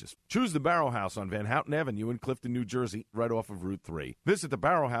delicious. Choose the Barrow House on Van Houten Avenue in Clifton, New Jersey, right off of Route 3. Visit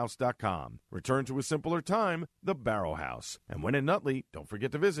thebarrowhouse.com. Return to a simpler time, the Barrow House. And when in Nutley, don't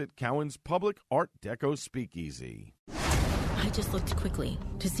forget to visit Cowan's Public Art Deco Speakeasy. I just looked quickly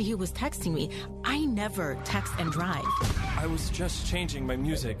to see who was texting me. I never text and drive. I was just changing my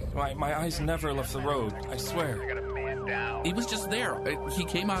music. My eyes never left the road, I swear. He was just there. He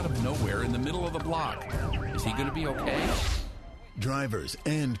came out of nowhere in the middle of the block. Is he going to be okay? Drivers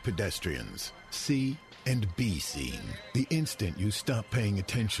and pedestrians, see and be seen. The instant you stop paying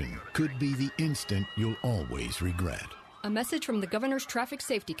attention could be the instant you'll always regret. A message from the Governor's Traffic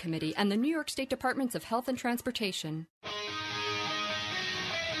Safety Committee and the New York State Departments of Health and Transportation.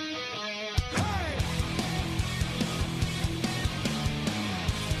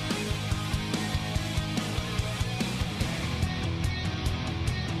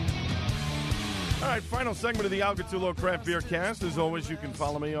 All right, final segment of the Al Gattullo Craft Beer Cast. As always, you can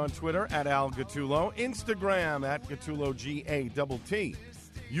follow me on Twitter at Al Gattullo, Instagram at Gattullo, G-A-T-T.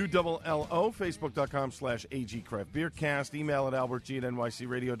 ULLO, Facebook.com/AG Craft Beer Cast, email at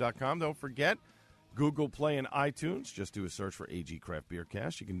albertg@nycradio.com. Don't forget, Google Play and iTunes. Just do a search for AG Craft Beer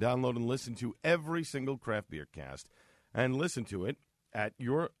Cast. You can download and listen to every single Craft Beer Cast and listen to it at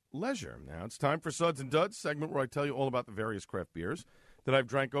your leisure. Now it's time for Suds and Duds, segment where I tell you all about the various craft beers that I've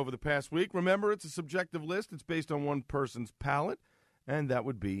drank over the past week. Remember, it's a subjective list. It's based on one person's palate, and that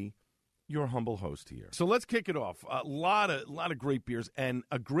would be your humble host here. So let's kick it off. A lot of great beers and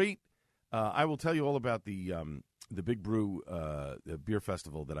a great. I will tell you all about the Big Brew the beer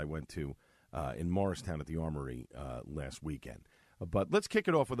festival that I went to in Morristown at the Armory last weekend. But let's kick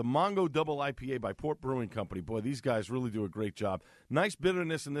it off with a Mongo Double IPA by Port Brewing Company. Boy, these guys really do a great job. Nice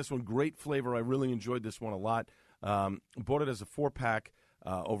bitterness in this one, great flavor. I really enjoyed this one a lot. Bought it as a 4-pack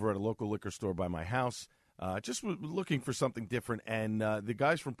over at a local liquor store by my house. Just looking for something different, and the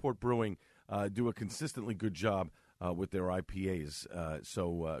guys from Port Brewing do a consistently good job with their IPAs.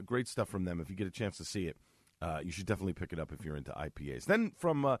 So great stuff from them. If you get a chance to see it, you should definitely pick it up if you're into IPAs. Then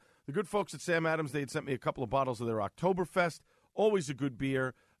from the good folks at Sam Adams, they had sent me a couple of bottles of their Oktoberfest. Always a good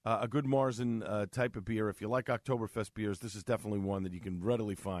beer, a good Marzen type of beer. If you like Oktoberfest beers, this is definitely one that you can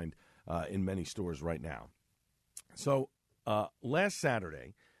readily find in many stores right now. So last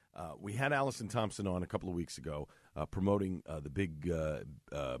Saturday, we had Allison Thompson on a couple of weeks ago promoting the Big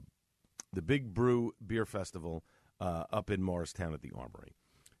Brew Beer Festival up in Morristown at the Armory.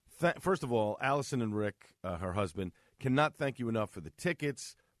 First of all, Allison and Rick, her husband, cannot thank you enough for the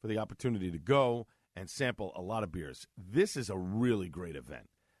tickets, for the opportunity to go and sample a lot of beers. This is a really great event.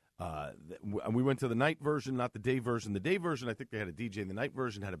 We went to the night version, not the day version. The day version, I think they had a DJ. The night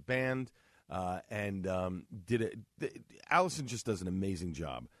version had a band, and Allison just does an amazing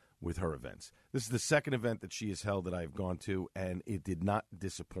job with her events. This is the second event that she has held that I've gone to, and it did not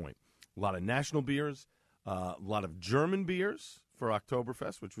disappoint. A lot of national beers, a lot of German beers for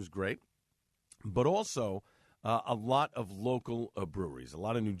Oktoberfest, which was great, but also a lot of local breweries. A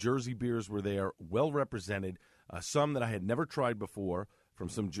lot of New Jersey beers were there, well represented. some that I had never tried before from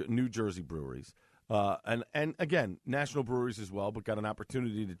some New Jersey breweries. And again, national breweries as well, but got an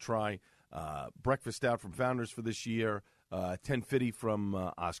opportunity to try Breakfast Stout from Founders for this year, 1050 from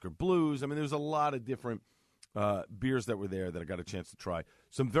Oscar Blues. I mean, there's a lot of different beers that were there that I got a chance to try.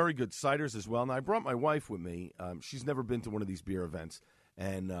 Some very good ciders as well. Now, I brought my wife with me. She's never been to one of these beer events,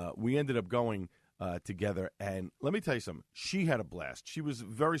 and we ended up going together. And let me tell you something. She had a blast. She was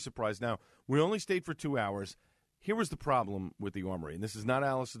very surprised. Now, we only stayed for 2 hours. Here was the problem with the Armory, and this is not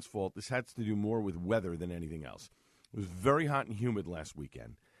Allison's fault. This has to do more with weather than anything else. It was very hot and humid last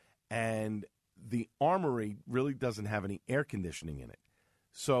weekend, and the Armory really doesn't have any air conditioning in it.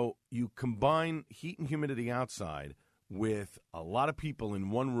 So you combine heat and humidity outside with a lot of people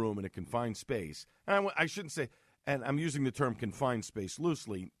in one room in a confined space. And I shouldn't say, and I'm using the term confined space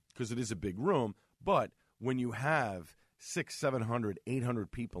loosely because it is a big room, but when you have 600, 700,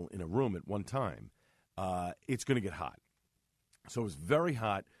 800 people in a room at one time, it's going to get hot. So it was very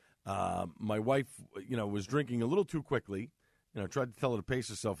hot. My wife, was drinking a little too quickly. Tried to tell her to pace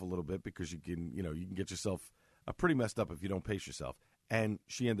herself a little bit because you can get yourself pretty messed up if you don't pace yourself. And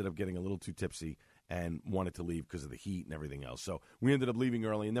she ended up getting a little too tipsy and wanted to leave because of the heat and everything else. So we ended up leaving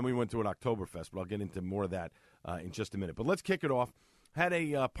early, and then we went to an Oktoberfest, but I'll get into more of that in just a minute. But let's kick it off. Had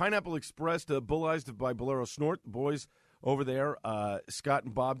a Pineapple Express bullized by Bolero Snort. The boys over there, Scott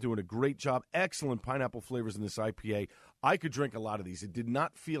and Bob doing a great job. Excellent pineapple flavors in this IPA. I could drink a lot of these. It did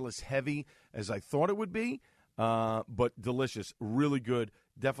not feel as heavy as I thought it would be, but delicious, really good.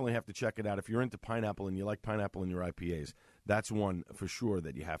 Definitely have to check it out. If you're into pineapple and you like pineapple in your IPAs, that's one for sure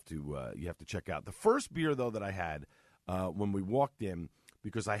that you have to check out. The first beer, though, that I had when we walked in,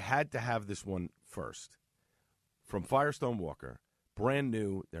 because I had to have this one first, from Firestone Walker, brand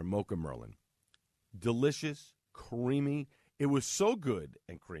new, their Mocha Merlin. Delicious, creamy. It was so good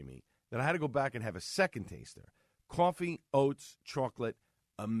and creamy that I had to go back and have a second taster. Coffee, oats, chocolate,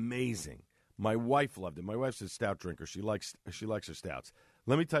 amazing. My wife loved it. My wife's a stout drinker. She likes her stouts.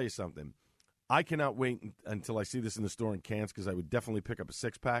 Let me tell you something. I cannot wait until I see this in the store in cans because I would definitely pick up a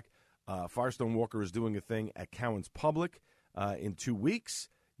six-pack. Firestone Walker is doing a thing at Cowan's Public in 2 weeks.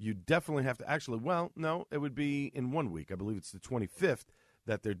 You definitely have to actually, well, no, it would be in 1 week. I believe it's the 25th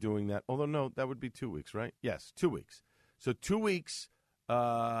that they're doing that. Although, no, that would be 2 weeks, right? Yes, 2 weeks. So 2 weeks,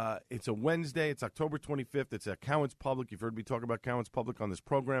 it's a Wednesday. It's October 25th. It's at Cowan's Public. You've heard me talk about Cowan's Public on this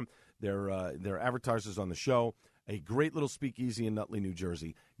program. They're advertisers on the show. A great little speakeasy in Nutley, New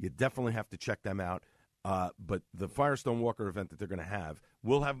Jersey. You definitely have to check them out. But the Firestone Walker event that they're going to have,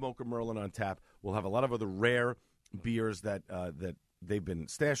 we'll have Mocha Merlin on tap. We'll have a lot of other rare beers that they've been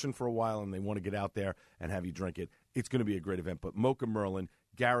stashing for a while, and they want to get out there and have you drink it. It's going to be a great event. But Mocha Merlin,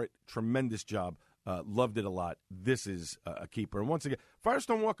 Garrett, tremendous job. Loved it a lot. This is a keeper. And once again,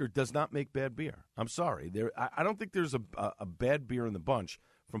 Firestone Walker does not make bad beer. I'm sorry. I don't think there's a bad beer in the bunch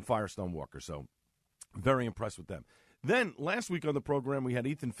from Firestone Walker. So very impressed with them. Then last week on the program, we had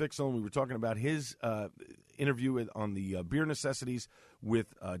Ethan Fixel, and we were talking about his interview on the beer necessities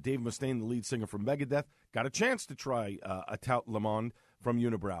with Dave Mustaine, the lead singer from Megadeth. Got a chance to try a Tout Le Monde from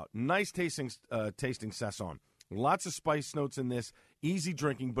Unibrow. Nice tasting Saison. Lots of spice notes in this. Easy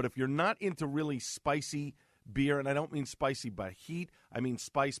drinking, but if you're not into really spicy beer, and I don't mean spicy by heat, I mean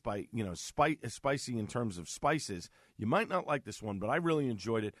spice by, spicy in terms of spices, you might not like this one, but I really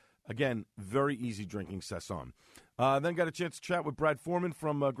enjoyed it. Again, very easy drinking Saison. Then got a chance to chat with Brad Foreman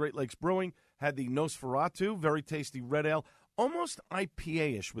from Great Lakes Brewing. Had the Nosferatu, very tasty red ale, almost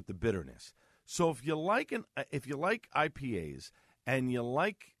IPA-ish with the bitterness. So if you like IPAs and you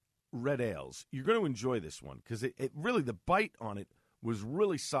like red ales, you're going to enjoy this one because it really, the bite on it was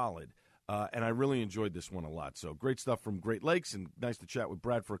really solid, and I really enjoyed this one a lot. So great stuff from Great Lakes, and nice to chat with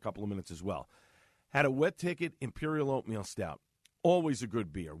Brad for a couple of minutes as well. Had a Wet Ticket Imperial Oatmeal Stout. Always a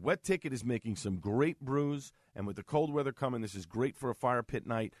good beer. Wet Ticket is making some great brews, and with the cold weather coming, this is great for a fire pit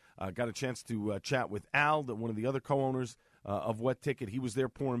night. Got a chance to chat with Al, one of the other co-owners of Wet Ticket. He was there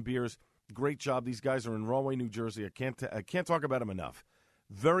pouring beers. Great job. These guys are in Rahway, New Jersey. I can't talk about them enough.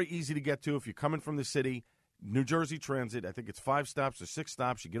 Very easy to get to if you're coming from the city. New Jersey Transit, I think it's 5 stops or 6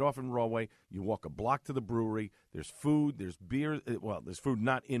 stops. You get off in Rahway. You walk a block to the brewery. There's food. There's beer. Well, there's food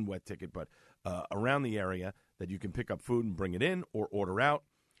not in Wet Ticket, but around the area that you can pick up food and bring it in or order out.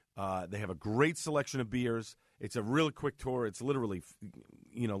 They have a great selection of beers. It's a really quick tour. It's literally,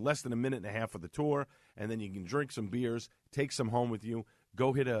 less than a minute and a half of the tour, and then you can drink some beers, take some home with you,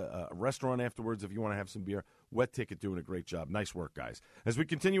 go hit a restaurant afterwards if you want to have some beer. Wet Ticket doing a great job. Nice work, guys. As we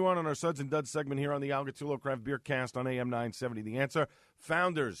continue on our Suds and Duds segment here on the Al Gattullo Craft Beer Cast on AM 970, The Answer.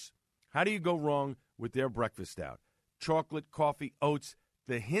 Founders, how do you go wrong with their breakfast stout? Chocolate, coffee, oats.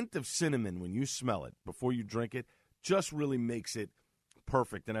 the hint of cinnamon when you smell it before you drink it just really makes it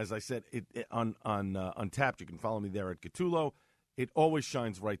perfect. And as I said, on Untappd, you can follow me there at Catullo. It always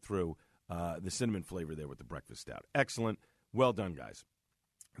shines right through the cinnamon flavor there with the breakfast stout. Excellent. Well done, guys.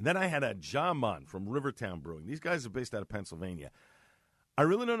 And then I had a Jaman from Rivertown Brewing. These guys are based out of Pennsylvania. I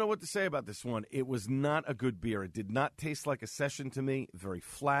really don't know what to say about this one. It was not a good beer. It did not taste like a session to me. Very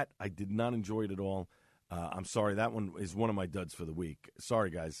flat. I did not enjoy it at all. I'm sorry. That one is one of my duds for the week. Sorry,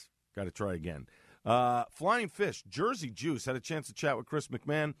 guys. Got to try again. Flying Fish, Jersey Juice. Had a chance to chat with Chris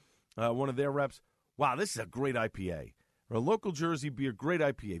McMahon, one of their reps. Wow, this is a great IPA. A local Jersey beer, great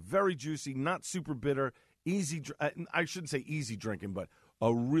IPA. Very juicy, not super bitter. Easy. I shouldn't say easy drinking, but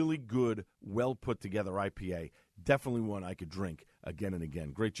a really good, well-put-together IPA. Definitely one I could drink again and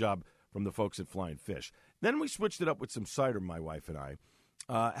again. Great job from the folks at Flying Fish. Then we switched it up with some cider, my wife and I.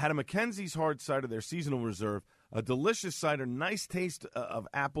 Had a Mackenzie's Hard Cider, their seasonal reserve. A delicious cider, nice taste of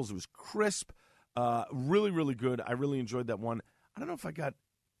apples. It was crisp, really, really good. I really enjoyed that one. I don't know if I got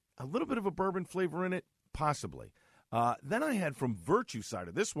a little bit of a bourbon flavor in it, possibly. Then I had from Virtue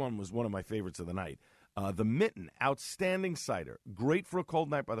Cider. This one was one of my favorites of the night. The Mitten, outstanding cider. Great for a cold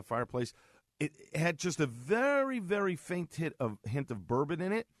night by the fireplace. It had just a very, very faint hint of bourbon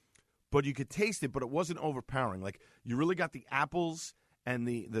in it, but you could taste it, but it wasn't overpowering. Like, you really got the apples and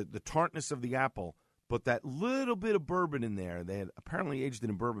the tartness of the apple, but that little bit of bourbon in there. They had apparently aged it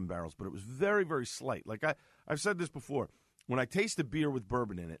in bourbon barrels, but it was very, very slight. Like, I've said this before. When I taste a beer with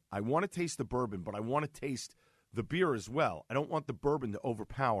bourbon in it, I want to taste the bourbon, but I want to taste the beer as well. I don't want the bourbon to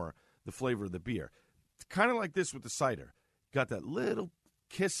overpower the flavor of the beer. It's kind of like this with the cider. Got that little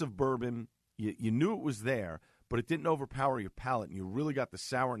kiss of bourbon. You knew it was there, but it didn't overpower your palate, and you really got the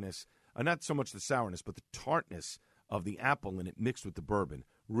sourness, not so much the sourness, but the tartness of the apple in it mixed with the bourbon.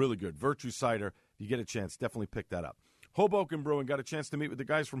 Really good. Virtue Cider, if you get a chance, definitely pick that up. Hoboken Brewing, got a chance to meet with the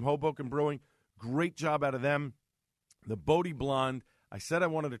guys from Hoboken Brewing. Great job out of them. The Bodie Blonde, I said I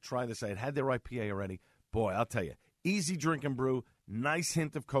wanted to try this. I had their IPA already. Boy, I'll tell you, easy drink and brew, nice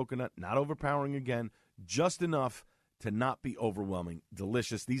hint of coconut, not overpowering again, just enough to not be overwhelming.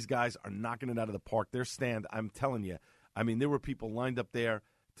 Delicious. These guys are knocking it out of the park. Their stand, I'm telling you, I mean, there were people lined up there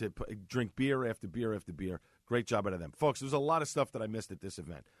to drink beer after beer after beer. Great job out of them. Folks, there's a lot of stuff that I missed at this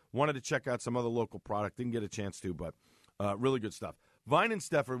event. Wanted to check out some other local product. Didn't get a chance to, but really good stuff. Vine and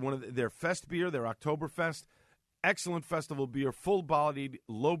Steffer, one of their fest beer, their Oktoberfest. Excellent festival beer, full-bodied,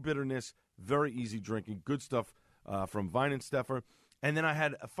 low bitterness, very easy drinking. Good stuff from Vine and Steffer. And then I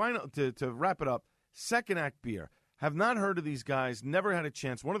had a final, to wrap it up, Second Act Beer. Have not heard of these guys, never had a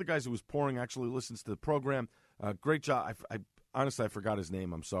chance. One of the guys who was pouring actually listens to the program. Great job. I honestly, I forgot his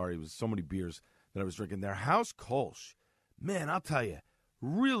name. I'm sorry. It was so many beers that I was drinking. Their House Kolsch, man, I'll tell you,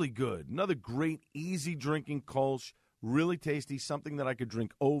 really good. Another great, easy drinking Kolsch, really tasty, something that I could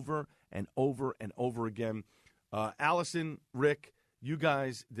drink over and over and over again. Allison, Rick, you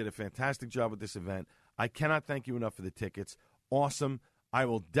guys did a fantastic job with this event. I cannot thank you enough for the tickets. Awesome. I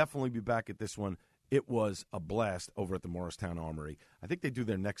will definitely be back at this one. It was a blast over at the Morristown Armory. I think they do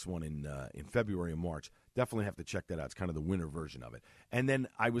their next one in February and March. Definitely have to check that out. It's kind of the winter version of it. And then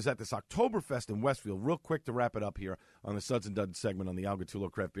I was at this Oktoberfest in Westfield. Real quick to wrap it up here on the Suds and Duds segment on the Al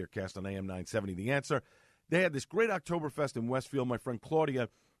Gattullo Craft Beer Cast on AM 970. The Answer. They had this great Oktoberfest in Westfield. My friend Claudia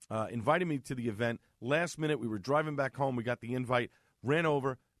invited me to the event. Last minute, we were driving back home. We got the invite, ran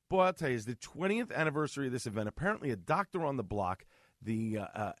over. Boy, I'll tell you, it's the 20th anniversary of this event. Apparently, a doctor on the block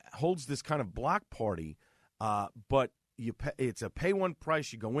holds this kind of block party, but it's a pay one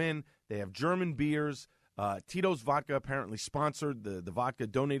price. You go in. They have German beers. Tito's Vodka apparently sponsored the vodka,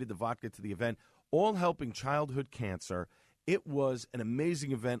 donated the vodka to the event, all helping childhood cancer. It was an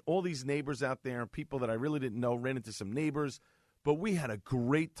amazing event. All these neighbors out there, people that I really didn't know, ran into some neighbors. But we had a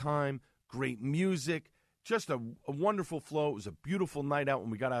great time, great music, just a wonderful flow. It was a beautiful night out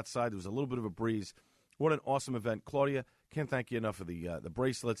when we got outside. There was a little bit of a breeze. What an awesome event. Claudia, can't thank you enough for the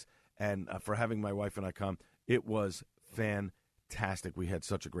bracelets and for having my wife and I come. It was fantastic. We had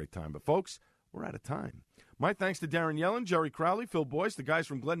such a great time. But, folks, we're out of time. My thanks to Darren Yellen, Jerry Crowley, Phil Boyce, the guys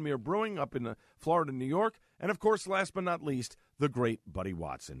from Glenmere Brewing up in Florida, New York, and, of course, last but not least, the great Buddy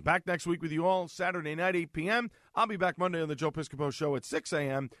Watson. Back next week with you all, Saturday night, 8 p.m. I'll be back Monday on the Joe Piscopo Show at 6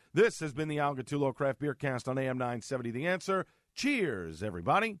 a.m. This has been the Al Gattullo Craft Beer Cast on AM 970 The Answer. Cheers,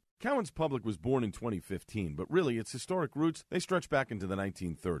 everybody. Cowan's Public was born in 2015, but really its historic roots, they stretch back into the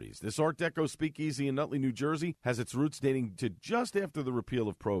 1930s. This Art Deco speakeasy in Nutley, New Jersey has its roots dating to just after the repeal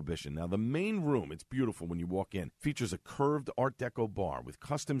of Prohibition. Now, the main room, it's beautiful when you walk in, features a curved Art Deco bar with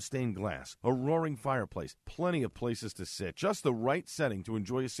custom stained glass, a roaring fireplace, plenty of places to sit, just the right setting to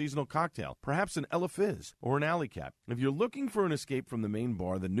enjoy a seasonal cocktail, perhaps an Ella Fizz or an Alley Cat. If you're looking for an escape from the main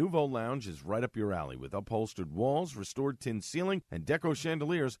bar, the Nouveau Lounge is right up your alley with upholstered walls, restored tin ceiling, and deco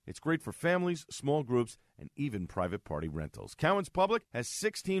chandeliers. It's great for families, small groups, and even private party rentals. Cowan's Public has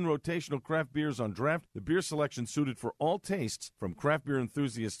 16 rotational craft beers on draft, the beer selection suited for all tastes, from craft beer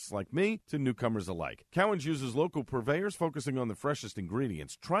enthusiasts like me to newcomers alike. Cowan's uses local purveyors focusing on the freshest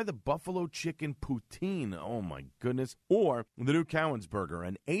ingredients. Try the buffalo chicken poutine, oh my goodness, or the new Cowan's Burger,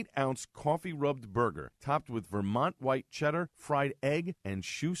 an 8-ounce coffee-rubbed burger topped with Vermont white cheddar, fried egg, and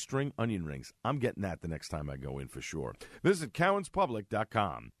shoestring onion rings. I'm getting that the next time I go in for sure. Visit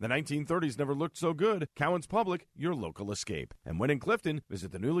cowanspublic.com. The 1930s never looked so good. Cowan's Public, your local escape. And when in Clifton,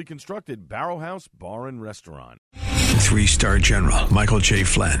 visit the newly constructed Barrow House Bar and Restaurant. 3-star General Michael J.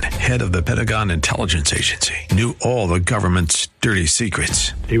 Flynn, head of the Pentagon Intelligence Agency, knew all the government's dirty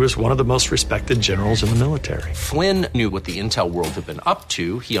secrets. He was one of the most respected generals in the military. Flynn knew what the intel world had been up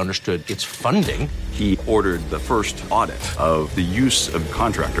to. He understood its funding. He ordered the first audit of the use of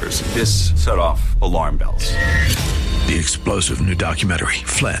contractors. This set off alarm bells. The explosive new documentary,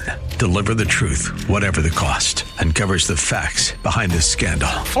 Flynn, Deliver the Truth, Whatever the Cost, uncovers the facts behind this scandal.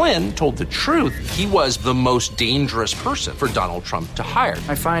 Flynn told the truth. He was the most dangerous person for Donald Trump to hire.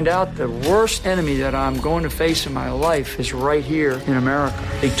 I find out the worst enemy that I'm going to face in my life is right here in America.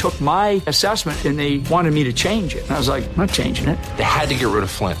 They took my assessment and they wanted me to change it. And I was like, I'm not changing it. They had to get rid of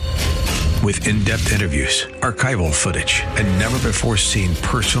Flynn. With in-depth interviews, archival footage, and never-before-seen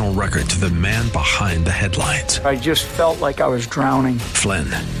personal records of the man behind the headlines. I just felt like I was drowning. Flynn,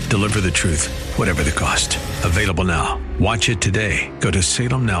 Deliver the Truth, Whatever the Cost. Available now. Watch it today. Go to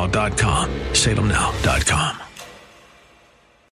salemnow.com. salemnow.com.